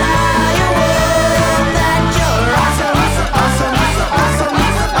the entire world that you're awesome, awesome, awesome, awesome,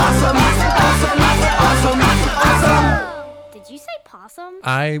 awesome, awesome, awesome, awesome. Did you say possum?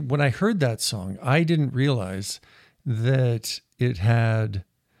 When I heard that song, I didn't realize that it had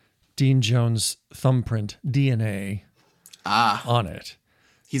Dean Jones' thumbprint DNA on it.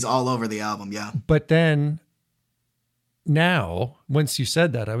 He's all over the album, yeah. But then now, once you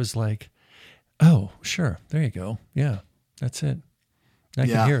said that, I was like, oh, sure. There you go. Yeah, that's it. I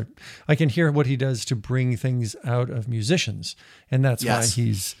can hear it. I can hear what he does to bring things out of musicians. And that's why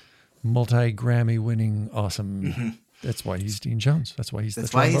he's multi-Grammy winning awesome. Mm-hmm. That's why he's Dean Jones. That's why he's Dean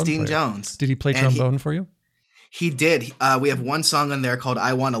player. Jones. Did he play trombone for you? He did. We have one song on there called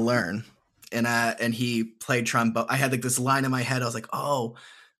 "I Want to Learn," and he played trombone. I had like this line in my head. I was like, "Oh,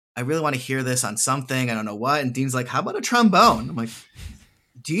 I really want to hear this on something. I don't know what." And Dean's like, "How about a trombone?" I'm like,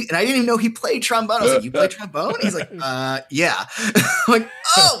 "Do you?" And I didn't even know he played trombone. I was like, "You play trombone?" He's like, "Yeah." I'm like,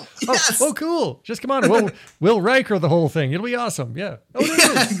 "Oh, yes. Oh, cool. Just come on. We'll Riker the whole thing. It'll be awesome." Yeah. Oh,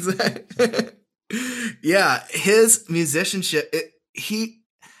 yeah, exactly. Yeah, his musicianship.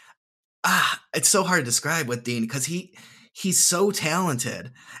 It's so hard to describe with Dean because he's so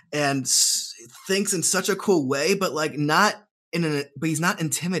talented and thinks in such a cool way, but like but he's not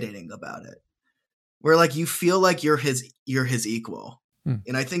intimidating about it. Where like you feel like you're his equal.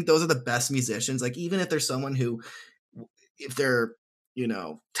 And I think those are the best musicians. Like even if there's someone who, if they're,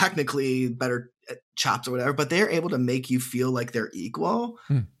 technically better at chops or whatever, but they're able to make you feel like they're equal.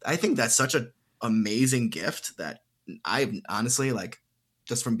 I think that's such an amazing gift that I've honestly, like,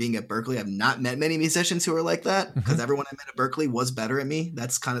 just from being at Berklee, I've not met many musicians who are like that because everyone I met at Berklee was better at me.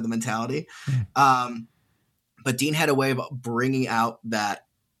 That's kind of the mentality. But Dean had a way of bringing out that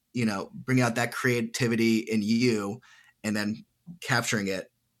creativity in you and then capturing it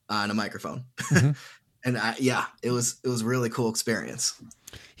on a microphone. And it was a really cool experience.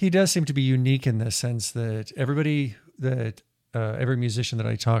 He does seem to be unique in the sense that every musician that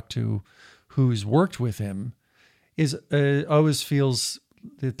I talk to who's worked with him is always feels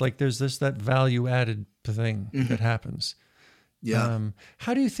like there's that value added thing that happens. Yeah.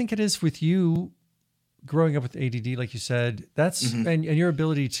 How do you think it is with you growing up with ADD, like you said? That's and your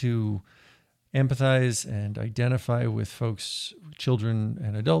ability to empathize and identify with folks, children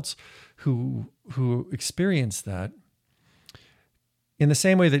and adults who experience that in the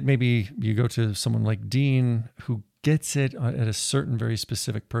same way that maybe you go to someone like Dean who gets it at a certain very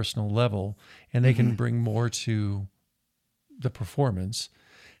specific personal level, and they can bring more to the performance.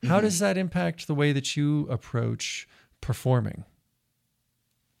 How Mhm. does that impact the way that you approach performing?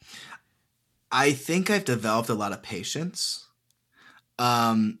 I think I've developed a lot of patience,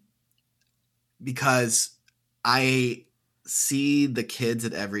 um, because I see the kids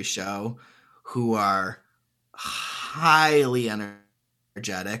at every show who are highly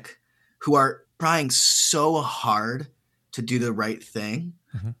energetic, who are trying so hard to do the right thing.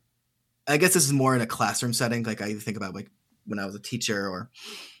 Mhm. I guess this is more in a classroom setting. Like I think about like when I was a teacher, or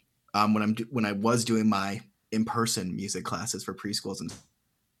when I was doing my in-person music classes for preschools, and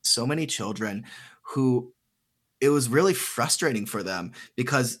so many children who it was really frustrating for them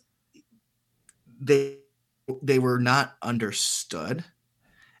because they they were not understood.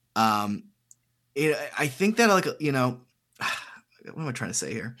 Um, I think that like what am I trying to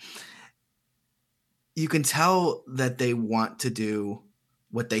say here? You can tell that they want to do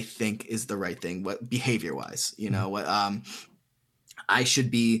what they think is the right thing, what behavior wise, what I should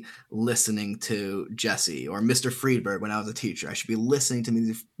be listening to Jesse or Mr. Friedberg when I was a teacher. I should be listening to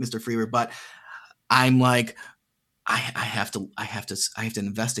Mr. Friedberg, but I'm like, I have to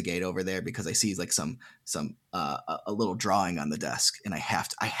investigate over there because I see like some a little drawing on the desk, and I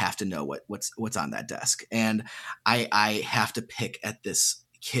have to know what's on that desk, and I have to pick at this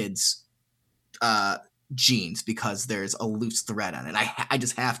kid's jeans because there's a loose thread on it. I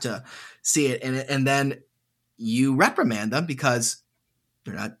just have to see it, and then you reprimand them because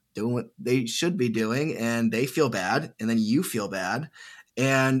they're not doing what they should be doing, and they feel bad, and then you feel bad,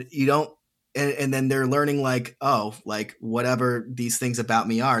 and you don't. And then they're learning like, oh, like whatever these things about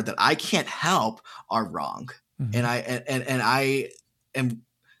me are that I can't help are wrong. Mhm. And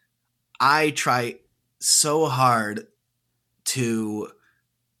I try so hard to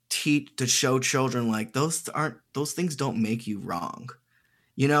show children like those things don't make you wrong.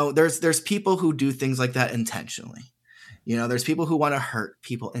 There's people who do things like that intentionally. There's people who want to hurt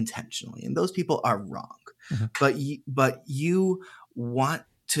people intentionally, and those people are wrong. Mhm. But you want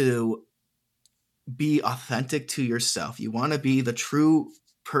to be authentic to yourself. You want to be the true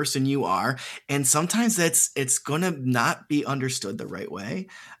person you are, and sometimes it's going to not be understood the right way.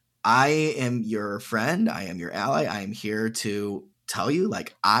 I am your friend, I am your ally. I am here to tell you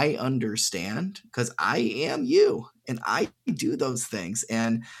like I understand because I am you and I do those things,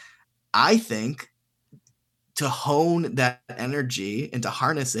 and I think to hone that energy and to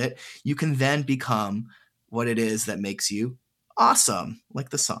harness it, you can then become what it is that makes you awesome,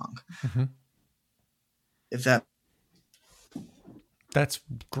 like the song. Mhm. If that That's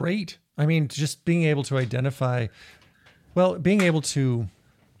great. I mean, just being able to identify, being able to,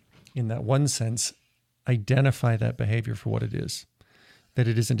 in that one sense, identify that behavior for what it is, that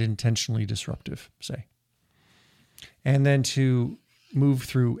it isn't intentionally disruptive, say. And then to move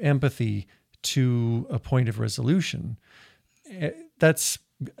through empathy to a point of resolution. That's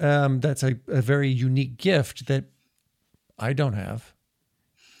a very unique gift that I don't have,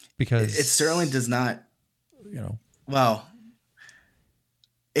 because it certainly does not, well,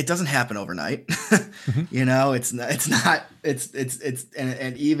 it doesn't happen overnight. It's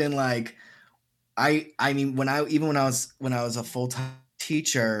and even like I mean when I was a full-time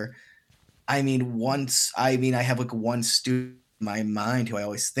teacher, I have like one student in my mind who I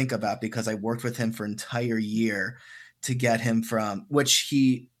always think about because I worked with him for an entire year to get him from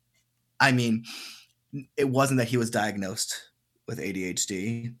it wasn't that he was diagnosed with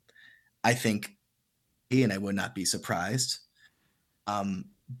ADHD. I think and I would not be surprised.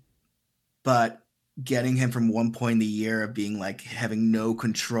 But getting him from one point in the year of being like having no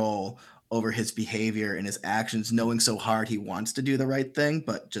control over his behavior and his actions, knowing so hard he wants to do the right thing,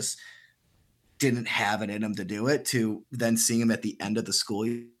 but just didn't have it in him to do it, to then seeing him at the end of the school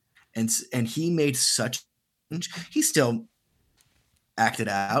year. And he made such change. He still acted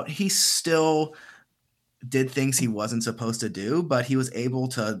out. He still did things he wasn't supposed to do, but he was able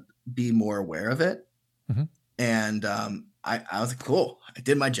to be more aware of it. Mhm. And I was like, cool, I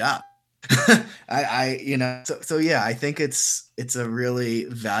did my job. So yeah, I think it's a really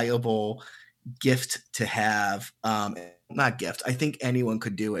valuable gift to have. Not gift. I think anyone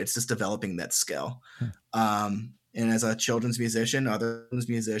could do it. It's just developing that skill. And as a children's musician, other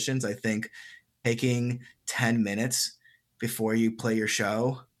musicians, I think taking 10 minutes before you play your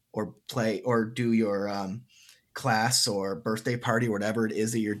show or do your class or birthday party, whatever it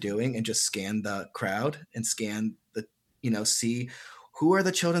is that you're doing, and just scan the crowd and scan see who are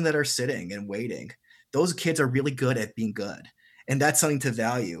the children that are sitting and waiting. Those kids are really good at being good. And that's something to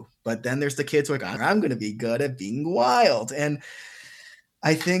value. But then there's the kids who are like, I'm going to be good at being wild. And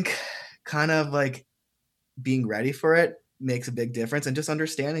I think kind of like being ready for it makes a big difference, and just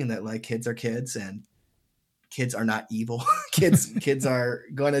understanding that like kids are kids, and kids are not evil. Kids are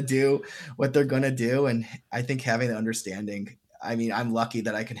going to do what they're going to do. And I think having the understanding, I mean, I'm lucky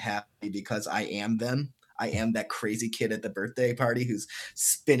that I can have because I am them. I am that crazy kid at the birthday party who's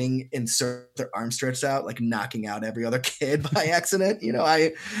spinning in circles, their arms stretched out, like knocking out every other kid by accident. You know,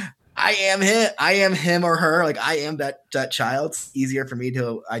 I am him or her. Like I am that child. It's easier for me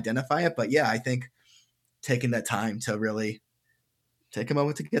to identify it. But yeah, I think taking that time to really take a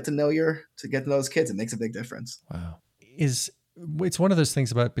moment to get to know those kids, it makes a big difference. Wow. It's one of those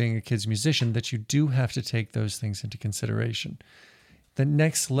things about being a kid's musician that you do have to take those things into consideration. The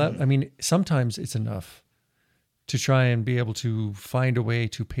next level, I mean, sometimes it's enough to try and be able to find a way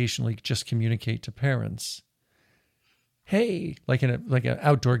to patiently just communicate to parents. Hey, like an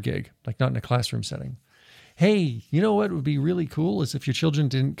outdoor gig, like not in a classroom setting. Hey, you know what would be really cool is if your children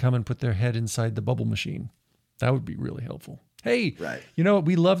didn't come and put their head inside the bubble machine. That would be really helpful. Hey, right. You know what?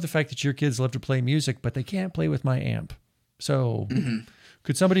 We love the fact that your kids love to play music, but they can't play with my amp. So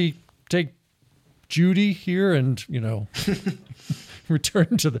could somebody take Judy here and, you know,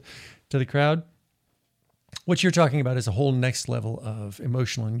 return to the crowd? What you're talking about is a whole next level of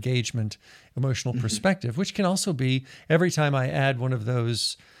emotional engagement, emotional perspective, which can also be every time I add one of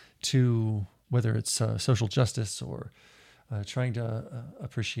those to whether it's social justice or trying to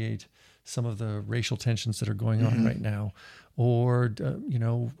appreciate some of the racial tensions that are going on right now, or, you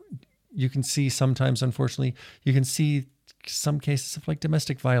know, you can see sometimes, unfortunately, you can see some cases of like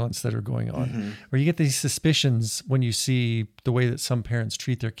domestic violence that are going on, or you get these suspicions when you see the way that some parents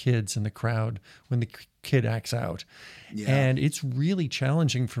treat their kids in the crowd when the kid acts out. Yeah. And it's really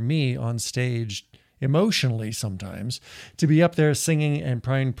challenging for me on stage emotionally sometimes to be up there singing and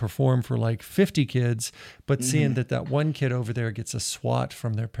trying to perform for like 50 kids, but seeing that one kid over there gets a swat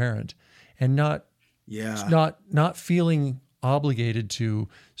from their parent and not feeling obligated to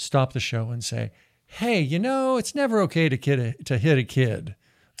stop the show and say, hey, you know, it's never okay to hit a kid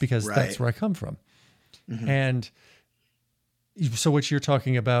because that's where I come from. And so what you're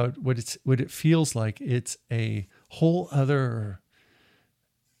talking about, what it feels like, it's a whole other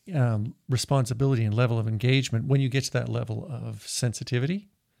responsibility and level of engagement when you get to that level of sensitivity.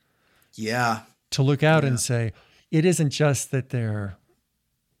 Yeah. To look out and say, it isn't just that they're,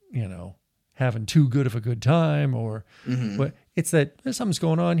 you know, having too good of a good time or but it's that there's something's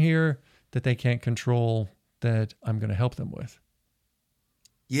going on here that they can't control that I'm going to help them with.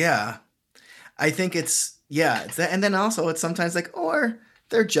 Yeah. I think it's that. And then also it's sometimes like, or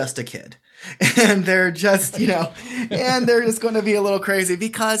they're just a kid and they're just, you know, and they're just going to be a little crazy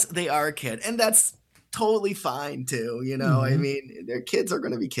because they are a kid. And that's totally fine too. You know, I mean, their kids are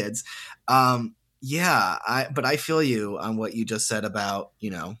going to be kids. But I feel you on what you just said about,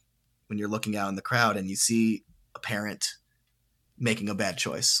 you know, when you're looking out in the crowd and you see a parent making a bad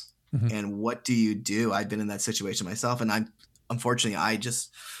choice. And what do you do? I've been in that situation myself. And unfortunately, I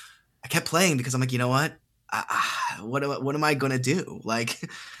kept playing because I'm like, you know what? What am I going to do? Like,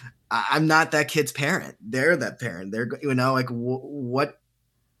 I'm not that kid's parent. They're that parent. They're, you know, like what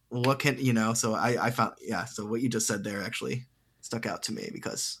can, you know, so I found, so what you just said there actually stuck out to me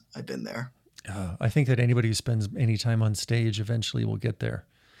because I've been there. I think that anybody who spends any time on stage eventually will get there.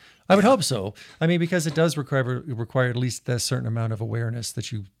 I would hope so. I mean, because it does require at least a certain amount of awareness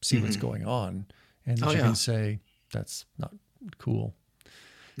that you see what's going on and that you can say, that's not cool.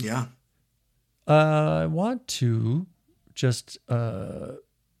 Yeah. I want to just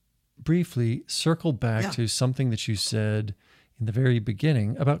briefly circle back to something that you said in the very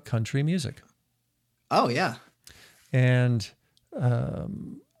beginning about country music. Oh, yeah. And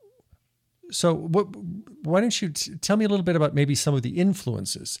so why don't you tell me a little bit about maybe some of the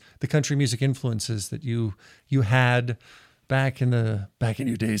influences, the country music influences that you had back in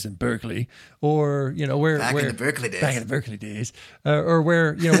your days in Berkeley, or, you know, in the Berkeley days, or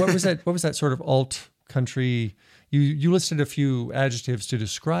where, you know, what was that sort of alt country? You listed a few adjectives to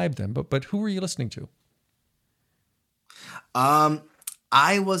describe them, but who were you listening to?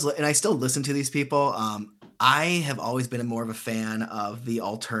 I was, and I still listen to these people. I have always been more of a fan of the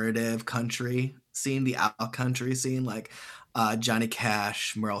alternative country scene, the out country scene, like Johnny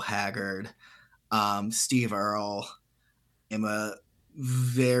Cash, Merle Haggard, Steve Earle. I'm a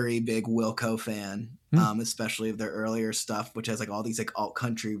very big Wilco fan, especially of their earlier stuff, which has like all these like alt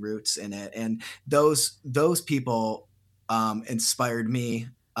country roots in it. And those people inspired me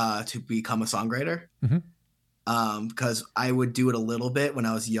to become a songwriter, because I would do it a little bit when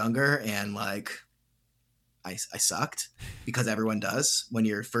I was younger, and like I sucked, because everyone does when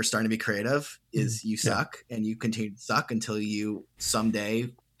you're first starting to be creative, is you suck and you continue to suck until you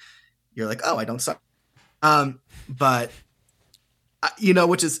someday you're like, oh, I don't suck. But you know,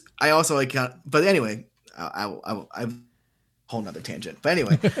 which is, I also like, but anyway, I've whole nother tangent, but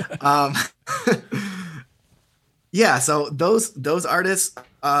anyway, um, yeah. So those artists,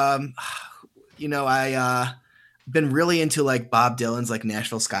 you know, I been really into like Bob Dylan's like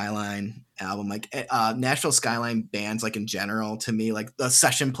Nashville Skyline album, like Nashville Skyline bands, like in general, to me, like the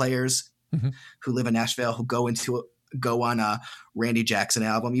session players who live in Nashville who go on a Randy Jackson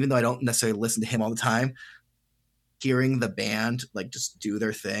album, even though I don't necessarily listen to him all the time. Hearing the band like just do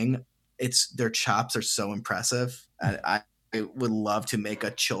their thing, their chops are so impressive. I would love to make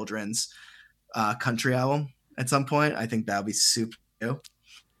a children's country album at some point. I think that would be super new.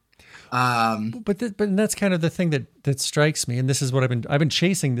 But that's kind of the thing that strikes me, and this is what I've been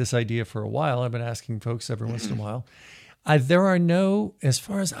chasing this idea for a while. I've been asking folks every once in a while. There are no, as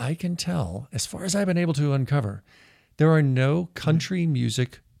far as I can tell, as far as I've been able to uncover, there are no country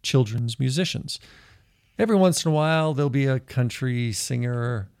music children's musicians. Every once in a while, there'll be a country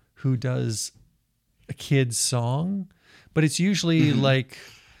singer who does a kid's song, but it's usually like,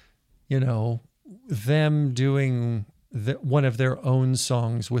 you know, them doing one of their own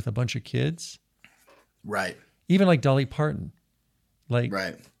songs with a bunch of kids. Right. Even like Dolly Parton. Like,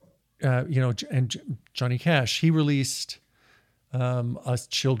 right. You know, and Johnny Cash, he released a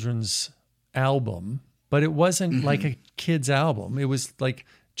children's album, but it wasn't like a kid's album. It was like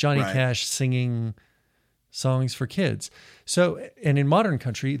Johnny Cash singing songs for kids. So, and in modern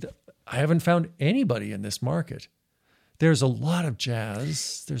country, I haven't found anybody in this market. There's a lot of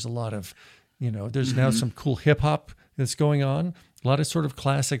jazz. There's a lot of, you know, there's now some cool hip hop that's going on. A lot of sort of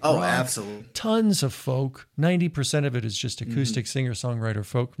classic rock. Absolutely. Tons of folk. 90% of it is just acoustic singer-songwriter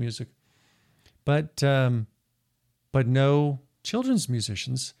folk music. But no children's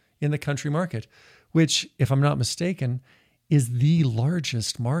musicians in the country market, which, if I'm not mistaken, is the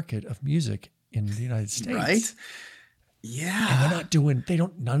largest market of music in the United States. Right? Yeah. And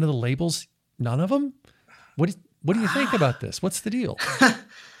none of the labels, none of them? What do you think about this? What's the deal?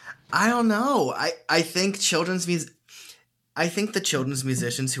 I don't know. I think the children's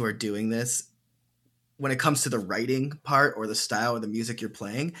musicians who are doing this, when it comes to the writing part or the style of the music you're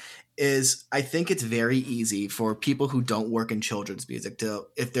playing, I think it's very easy for people who don't work in children's music to,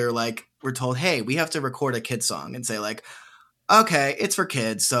 if they're like, we're told, hey, we have to record a kid song, and say like, okay, it's for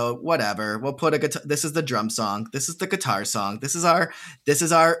kids, so whatever. We'll put a guitar. This is the drum song. This is the guitar song. This is our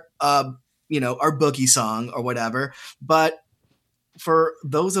you know, our boogie song or whatever. But for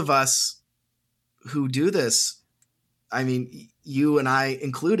those of us who do this, I mean, you and I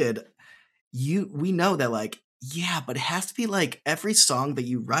included, we know that like, yeah, but it has to be like every song that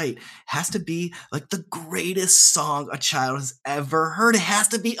you write has to be like the greatest song a child has ever heard. It has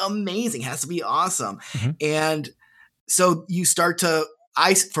to be amazing. It has to be awesome. And so you start to,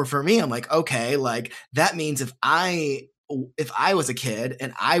 for me, I'm like, okay, like that means if I was a kid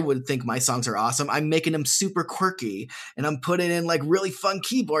and I would think my songs are awesome, I'm making them super quirky and I'm putting in like really fun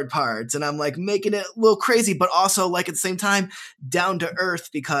keyboard parts and I'm like making it a little crazy, but also like at the same time down to earth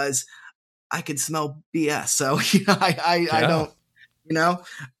because I can smell BS. So, you know, I don't, you know,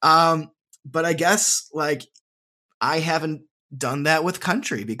 but I guess like I haven't done that with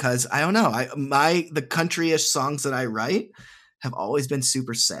country because I don't know. The country-ish songs that I write have always been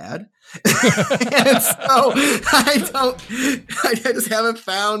super sad. And so I just haven't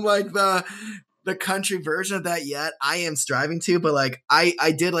found like the country version of that yet. I am striving to, but like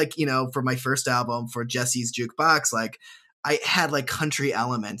I did like, you know, for my first album for Jesse's Jukebox, like I had like country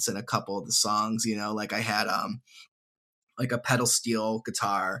elements in a couple of the songs, you know, like I had like a pedal steel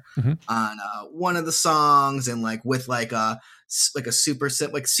guitar on one of the songs, and like with like a super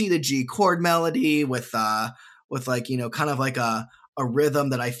like C to G chord melody with like, you know, kind of like a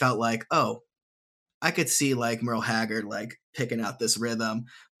rhythm that I felt like, oh, I could see like Merle Haggard like picking out this rhythm,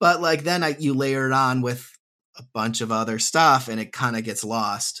 but like then you layer it on with a bunch of other stuff and it kind of gets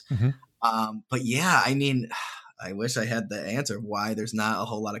lost. But yeah, I mean, I wish I had the answer of why there's not a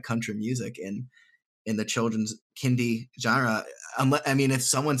whole lot of country music in the children's kindy genre. I mean, if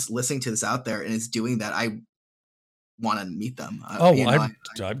someone's listening to this out there and is doing that, I want to meet them. I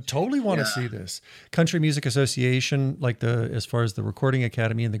totally want to see this. Country Music Association, like as far as the Recording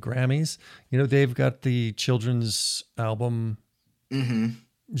Academy and the Grammys, you know, they've got the children's album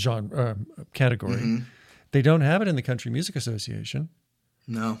genre category. They don't have it in the Country Music Association.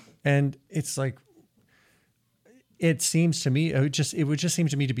 No. And it's like, it seems to me, it would just seem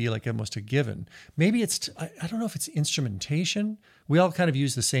to me to be like almost a given. Maybe I don't know if it's instrumentation. We all kind of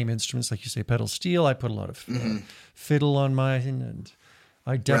use the same instruments, like you say, pedal steel. I put a lot of fiddle on mine, and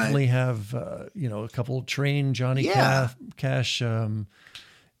I definitely have, you know, a couple trained Johnny Cash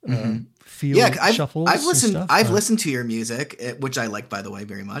field shuffles. I've listened to your music, which I like, by the way,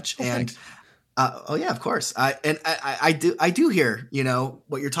 very much. And Oh yeah, of course. I do hear, you know,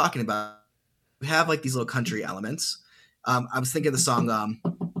 what you're talking about. We have like these little country elements. I was thinking of the song.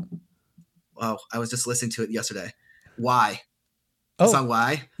 Oh, I was just listening to it yesterday. Why? The Oh, song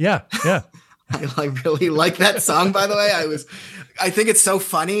Why? yeah, yeah. I like really like that song, by the way. I think it's so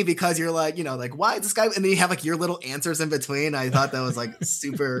funny because you're like, you know, like, why is this guy? And then you have like your little answers in between. I thought that was like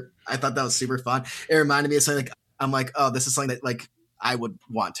I thought that was super fun. It reminded me of something like, I'm like, oh, this is something that like I would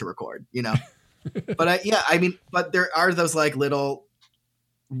want to record, you know? But there are those like little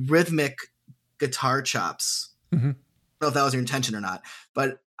rhythmic guitar chops. Mm-hmm. I don't know if that was your intention or not,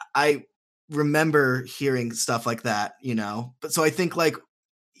 but I remember hearing stuff like that, you know? But so I think like,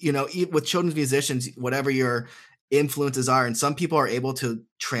 you know, with children's musicians, whatever your influences are, and some people are able to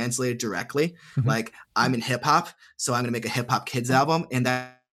translate it directly. Mm-hmm. Like I'm in hip hop, so I'm going to make a hip hop kids album, and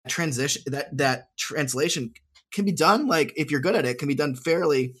that translation can be done. Like if you're good at it, can be done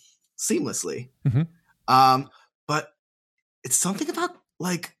fairly seamlessly. Mm-hmm. But it's something about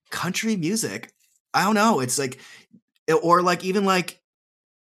like country music. I don't know. It's like, or like even like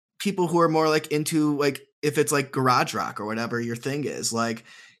people who are more like into like if it's like garage rock or whatever your thing is, like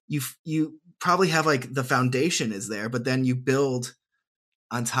you probably have like the foundation is there, but then you build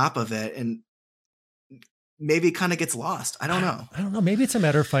on top of it, and maybe it kind of gets lost. I don't know. I don't know. Maybe it's a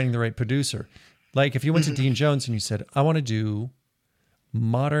matter of finding the right producer. Like if you went to Mm-hmm. Dean Jones and you said, I want to do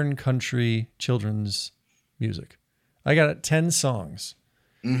modern country children's music. I got 10 songs.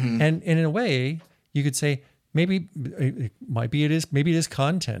 Mm-hmm. And in a way, you could say, maybe it is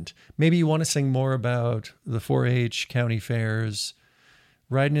content. Maybe you want to sing more about the 4-H county fairs,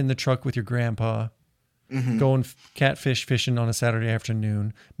 riding in the truck with your grandpa, Mm-hmm. going catfish fishing on a Saturday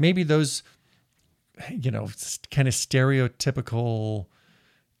afternoon. Maybe those, you know, kind of stereotypical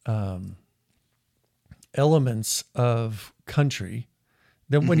elements of country.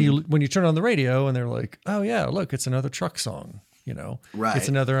 Then when you turn on the radio and they're like, oh yeah, look, it's another truck song. You know, Right. It's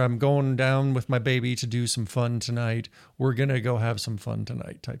another, I'm going down with my baby to do some fun tonight. We're going to go have some fun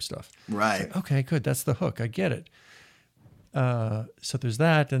tonight type stuff. Right. Like, okay, good. That's the hook. I get it. So there's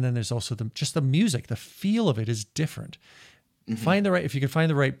that. And then there's also just the music, the feel of it is different. Mm-hmm. If you could find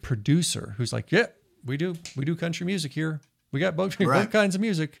the right producer who's like, yeah, we do country music here. We got both kinds of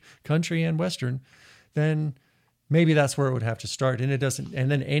music, country and Western. Then maybe that's where it would have to start. And it doesn't, and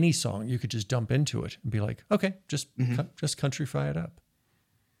then any song you could just dump into it and be like, okay, just countryfy it up.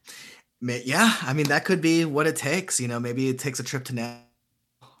 Yeah. I mean, that could be what it takes, you know, maybe it takes a trip to Nashville,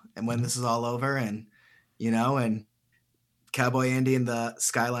 and when this is all over, and, you know, and Cowboy Andy and the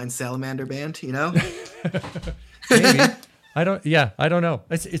Skyline Salamander Band, you know? Maybe. I don't know.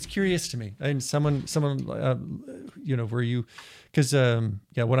 It's curious to me. And someone, you know, because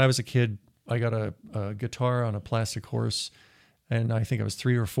when I was a kid, I got a guitar on a plastic horse, and I think I was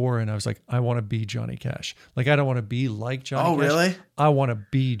 3 or 4, and I was like, I want to be Johnny Cash. Like, I don't want to be like Johnny Cash. Oh, really? I want to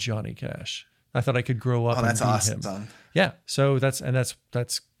be Johnny Cash. I thought I could grow up and that's be awesome. him. Yeah. So that's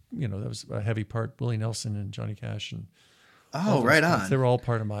you know, that was a heavy part, Willie Nelson and Johnny Cash. And right on. They were all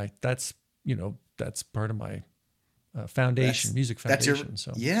part of that's part of my foundation, music foundation.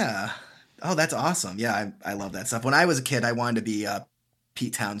 Yeah. Oh, that's awesome. Yeah, I love that stuff. When I was a kid, I wanted to be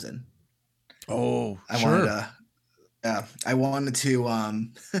Pete Townsend. Oh, I wanted to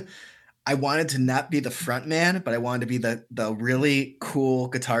I wanted to not be the front man, but I wanted to be the really cool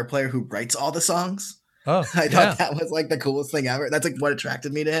guitar player who writes all the songs. Oh, I thought that was like the coolest thing ever. That's like what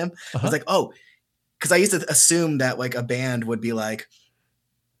attracted me to him. I was like, oh, because I used to assume that like a band would be like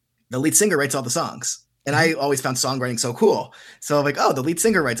the lead singer writes all the songs. And I always found songwriting so cool. So I'm like, oh, the lead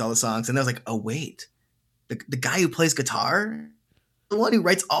singer writes all the songs. And I was like, oh, wait, the guy who plays guitar, the one who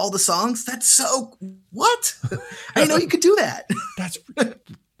writes all the songs? That's so, what? I didn't know you could do that.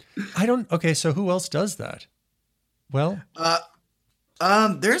 Okay, so who else does that? Well,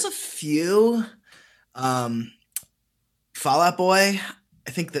 there's a few. Fall Out Boy, I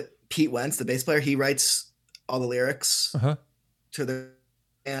think that Pete Wentz, the bass player, he writes all the lyrics to the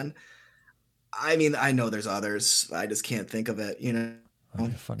band. I mean, I know there's others. I just can't think of it, you know.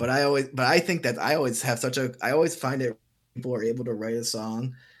 But I always find it people are able to write a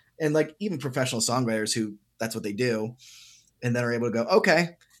song, and like even professional songwriters who that's what they do, and then are able to go,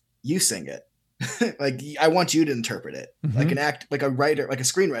 okay, you sing it. Like I want you to interpret it, like like a writer, like a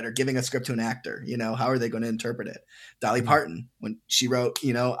screenwriter giving a script to an actor. You know, how are they going to interpret it? Dolly Parton, when she wrote,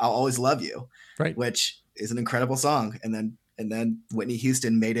 you know, I'll Always Love You, right, which is an incredible song, and then Whitney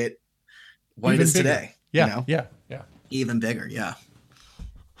Houston made it what even it is bigger. today. Yeah, you know? yeah, even bigger. Yeah.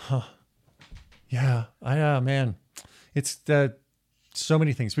 Huh. Yeah. Man, it's so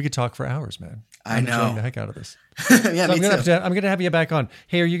many things. We could talk for hours, man. I'm know. enjoying the heck out of this. Yeah, So me too. I'm gonna have you back on.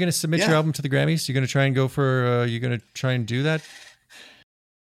 Hey, are you gonna submit your album to the Grammys? You're gonna try and go for? You're gonna try and do that?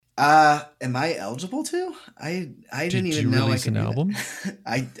 Am I eligible to? I didn't even know I release could an do album?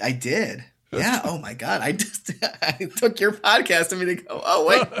 that. I did. Yeah. Oh my God. I took your podcast a minute ago. Oh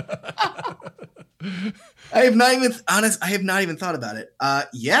wait. I have not even thought about it.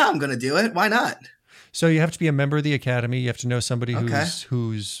 Yeah, I'm gonna do it. Why not? So you have to be a member of the Academy. You have to know somebody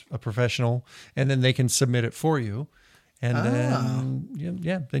who's a professional, and then they can submit it for you. And then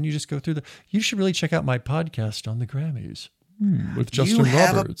then you just go through you should really check out my podcast on the Grammys with Justin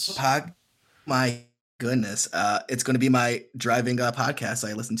Roberts. My goodness. It's going to be my driving podcast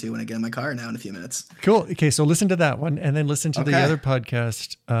I listen to when I get in my car now in a few minutes. Cool. Okay. So listen to that one and then listen to the other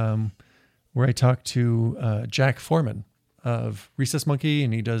podcast where I talk to Jack Foreman of Recess Monkey,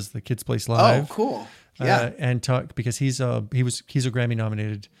 and he does the Kids Place Live. Oh, cool. Yeah. And talk because he's a Grammy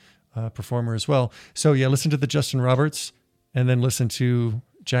nominated performer as well. So yeah, listen to the Justin Roberts and then listen to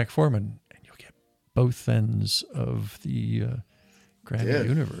Jack Foreman, and you'll get both ends of the Grammy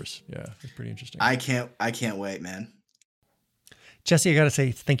universe. Yeah, it's pretty interesting. I can't wait, man. Jesse, I got to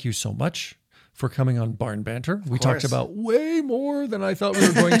say thank you so much for coming on Barn Banter. We talked about way more than I thought we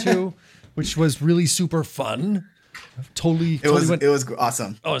were going to, which was really super fun. It was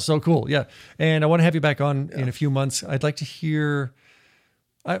awesome. Oh, it's so cool. Yeah. And I want to have you back on in a few months. I'd like to hear,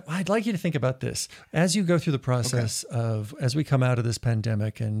 I'd like you to think about this as you go through the process of, as we come out of this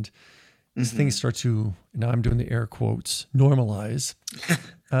pandemic and as things start to, now I'm doing the air quotes, normalize,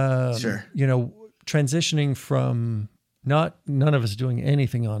 sure. You know, transitioning from none of us doing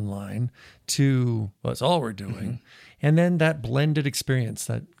anything online to, well, that's all we're doing. And then that blended experience,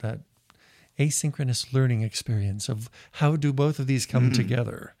 that asynchronous learning experience of how do both of these come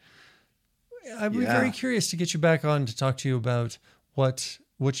together. I'd be very curious to get you back on to talk to you about what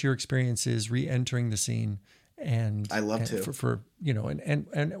your experience is re-entering the scene, and I love to for you know,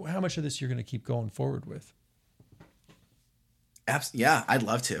 and how much of this you're going to keep going forward with. Yeah, I'd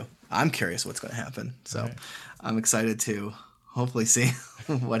love to. I'm curious what's going to happen, so I'm excited to hopefully see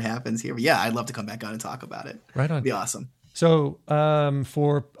what happens here. But yeah, I'd love to come back on and talk about it. Right on. It'd be awesome. So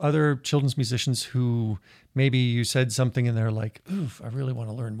for other children's musicians who maybe you said something and they're like, oof, I really want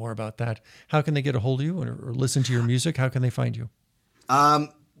to learn more about that. How can they get a hold of you or listen to your music? How can they find you?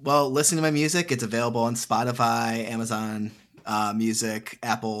 Well, listen to my music. It's available on Spotify, Amazon Music,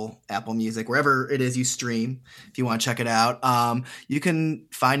 Apple Music, wherever it is you stream. If you want to check it out, you can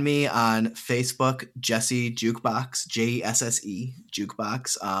find me on Facebook, Jesse Jukebox, JESSE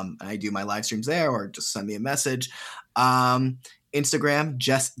Jukebox. I do my live streams there, or just send me a message.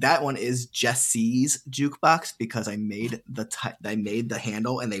 Instagram, that one is Jesse's Jukebox, because I made the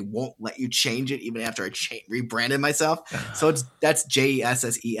handle and they won't let you change it even after I rebranded myself. So that's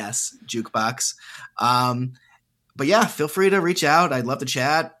JESSES Jukebox. But yeah, feel free to reach out. I'd love to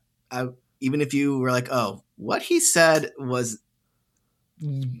chat. Even if you were like, oh, what he said was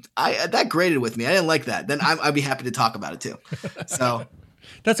that grated with me, I didn't like that, then I'd be happy to talk about it too. So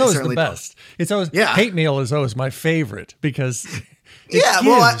that's always the best. It's always hate mail is always my favorite because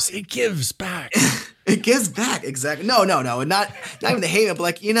it gives back. It gives back. Exactly. No. And not even the hate mail, but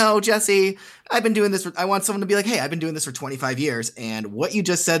like, Jesse, I've been doing this I want someone to be like, hey, I've been doing this for 25 years. And what you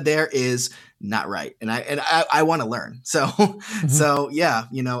just said there is not right. And I want to learn. So, so yeah,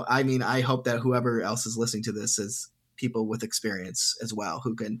 I hope that whoever else is listening to this is people with experience as well,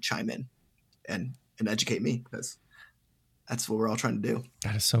 who can chime in and educate me, because that's what we're all trying to do.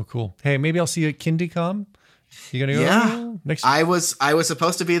 That is so cool. Hey, maybe I'll see you at KindyCom. You gonna go? Yeah. Next. I was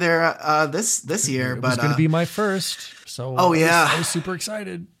supposed to be there this year, but it was gonna be my first. So I was super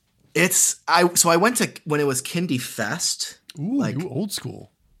excited. So I went to when it was Kindy Fest. Ooh, you old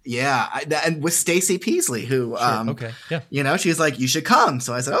school. Yeah, and with Stacy Peasley, who she was like, you should come.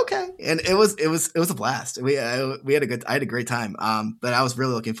 So I said okay, and it was a blast. I had a great time. But I was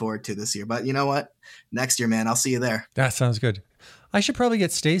really looking forward to this year. But you know what? Next year, man, I'll see you there. That sounds good. I should probably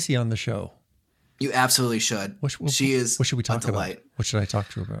get Stacy on the show. You absolutely should. She is. What should we talk about? What should I talk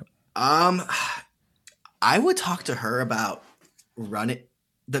to her about? I would talk to her about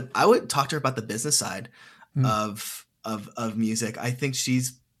I would talk to her about the business side of music. I think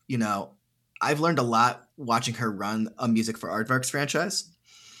she's, I've learned a lot watching her run a Music for Aardvarks franchise.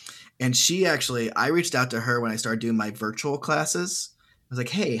 And I reached out to her when I started doing my virtual classes. I was like,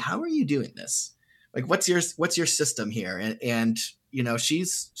 hey, how are you doing this? Like, what's your system here? And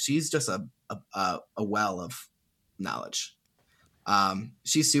she's just a well of knowledge.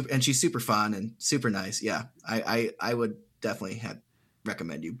 She's super fun and super nice. Yeah. I would definitely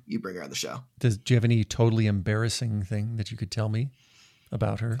recommend you bring her on the show. Do you have any totally embarrassing thing that you could tell me?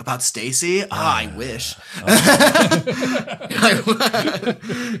 about her. About Stacy? I wish.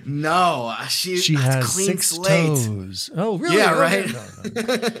 No, She that's has clean 6 slate. toes. Oh, really? Yeah, Okay. right.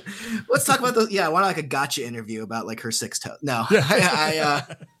 No. Let's talk about I want like a gotcha interview about like her 6 toes. No, Yeah. I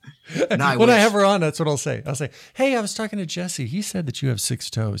When I wish. have her on, that's what I'll say. I'll say, "Hey, I was talking to Jesse. He said that you have 6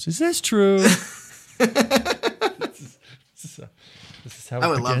 toes. Is this true?" This is how I it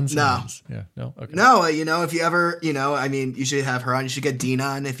would love- begins. no. and ends. Yeah. No. Okay. No, if you ever, I mean, you should have her on. You should get Dean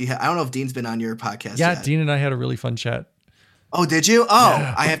on I don't know if Dean's been on your podcast Yeah, yet. Dean and I had a really fun chat. Oh, did you? Oh,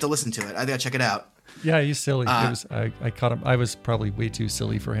 Yeah. I have to listen to it. I gotta check it out. Yeah, he's silly. I caught him. I was probably way too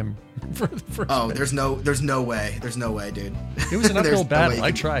silly for him. For the first Oh, bit. there's no way, dude. It was an There's uphill no battle. way I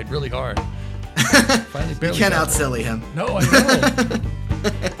you tried really hard. Finally, You barely can't got out silly him. there. No, I know.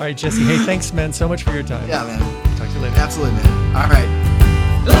 All right, Jesse. Hey, thanks, man, so much for your time. Yeah, man. Talk to you later. Absolutely, man. All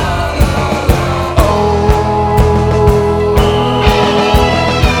right.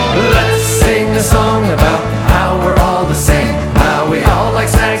 Let's sing a song about how we're all the same. How we all like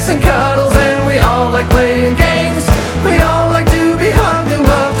snacks and cuddles, and we all like playing games. We all like to be hugged and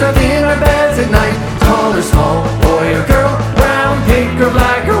loved, tucked in our beds at night. Tall or small, boy or girl, brown, pink or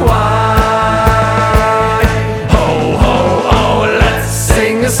black or white. Ho, ho, oh, let's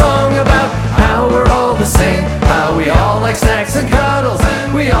sing a song about how we're all the same. How we all like snacks and cuddles,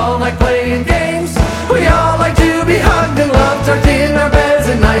 and we all like playing games. We all like to be hugged and loved, tucked in our beds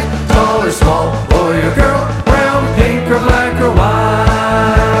at night. Tall or small, boy or girl, brown, pink or black or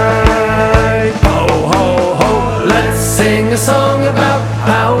white. Ho, ho, ho, let's sing a song about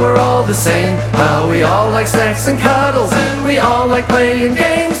how we're all the same. How we all like snacks and cuddles, and we all like playing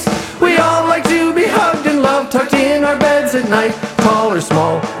games. We all like to be hugged and loved, tucked in our beds at night. Tall or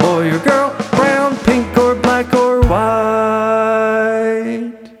small,